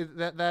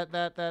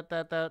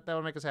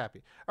will make us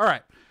happy. All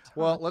right.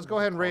 Well, let's go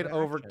ahead and raid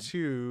over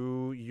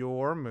to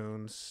your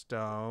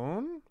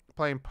Moonstone.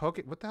 Playing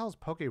Poke. What the hell is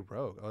Poke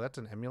Rogue? Oh, that's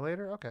an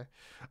emulator. Okay.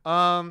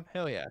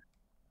 Hell yeah.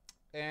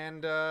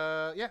 And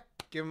yeah,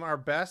 give them our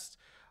best.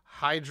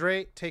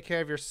 Hydrate. Take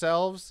care of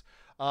yourselves.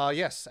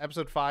 Yes,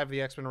 episode 5 of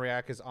the X-Men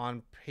React is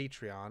on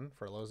Patreon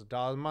for lows of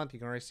dollars a month. You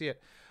can already see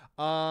it.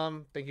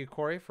 Thank you,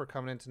 Corey, for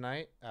coming in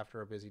tonight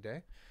after a busy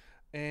day.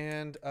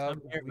 And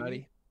I'm here, we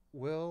buddy.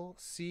 will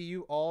see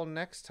you all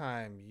next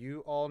time. You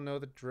all know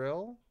the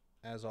drill.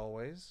 As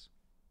always,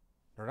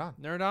 nerd on.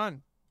 Nerd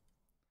on.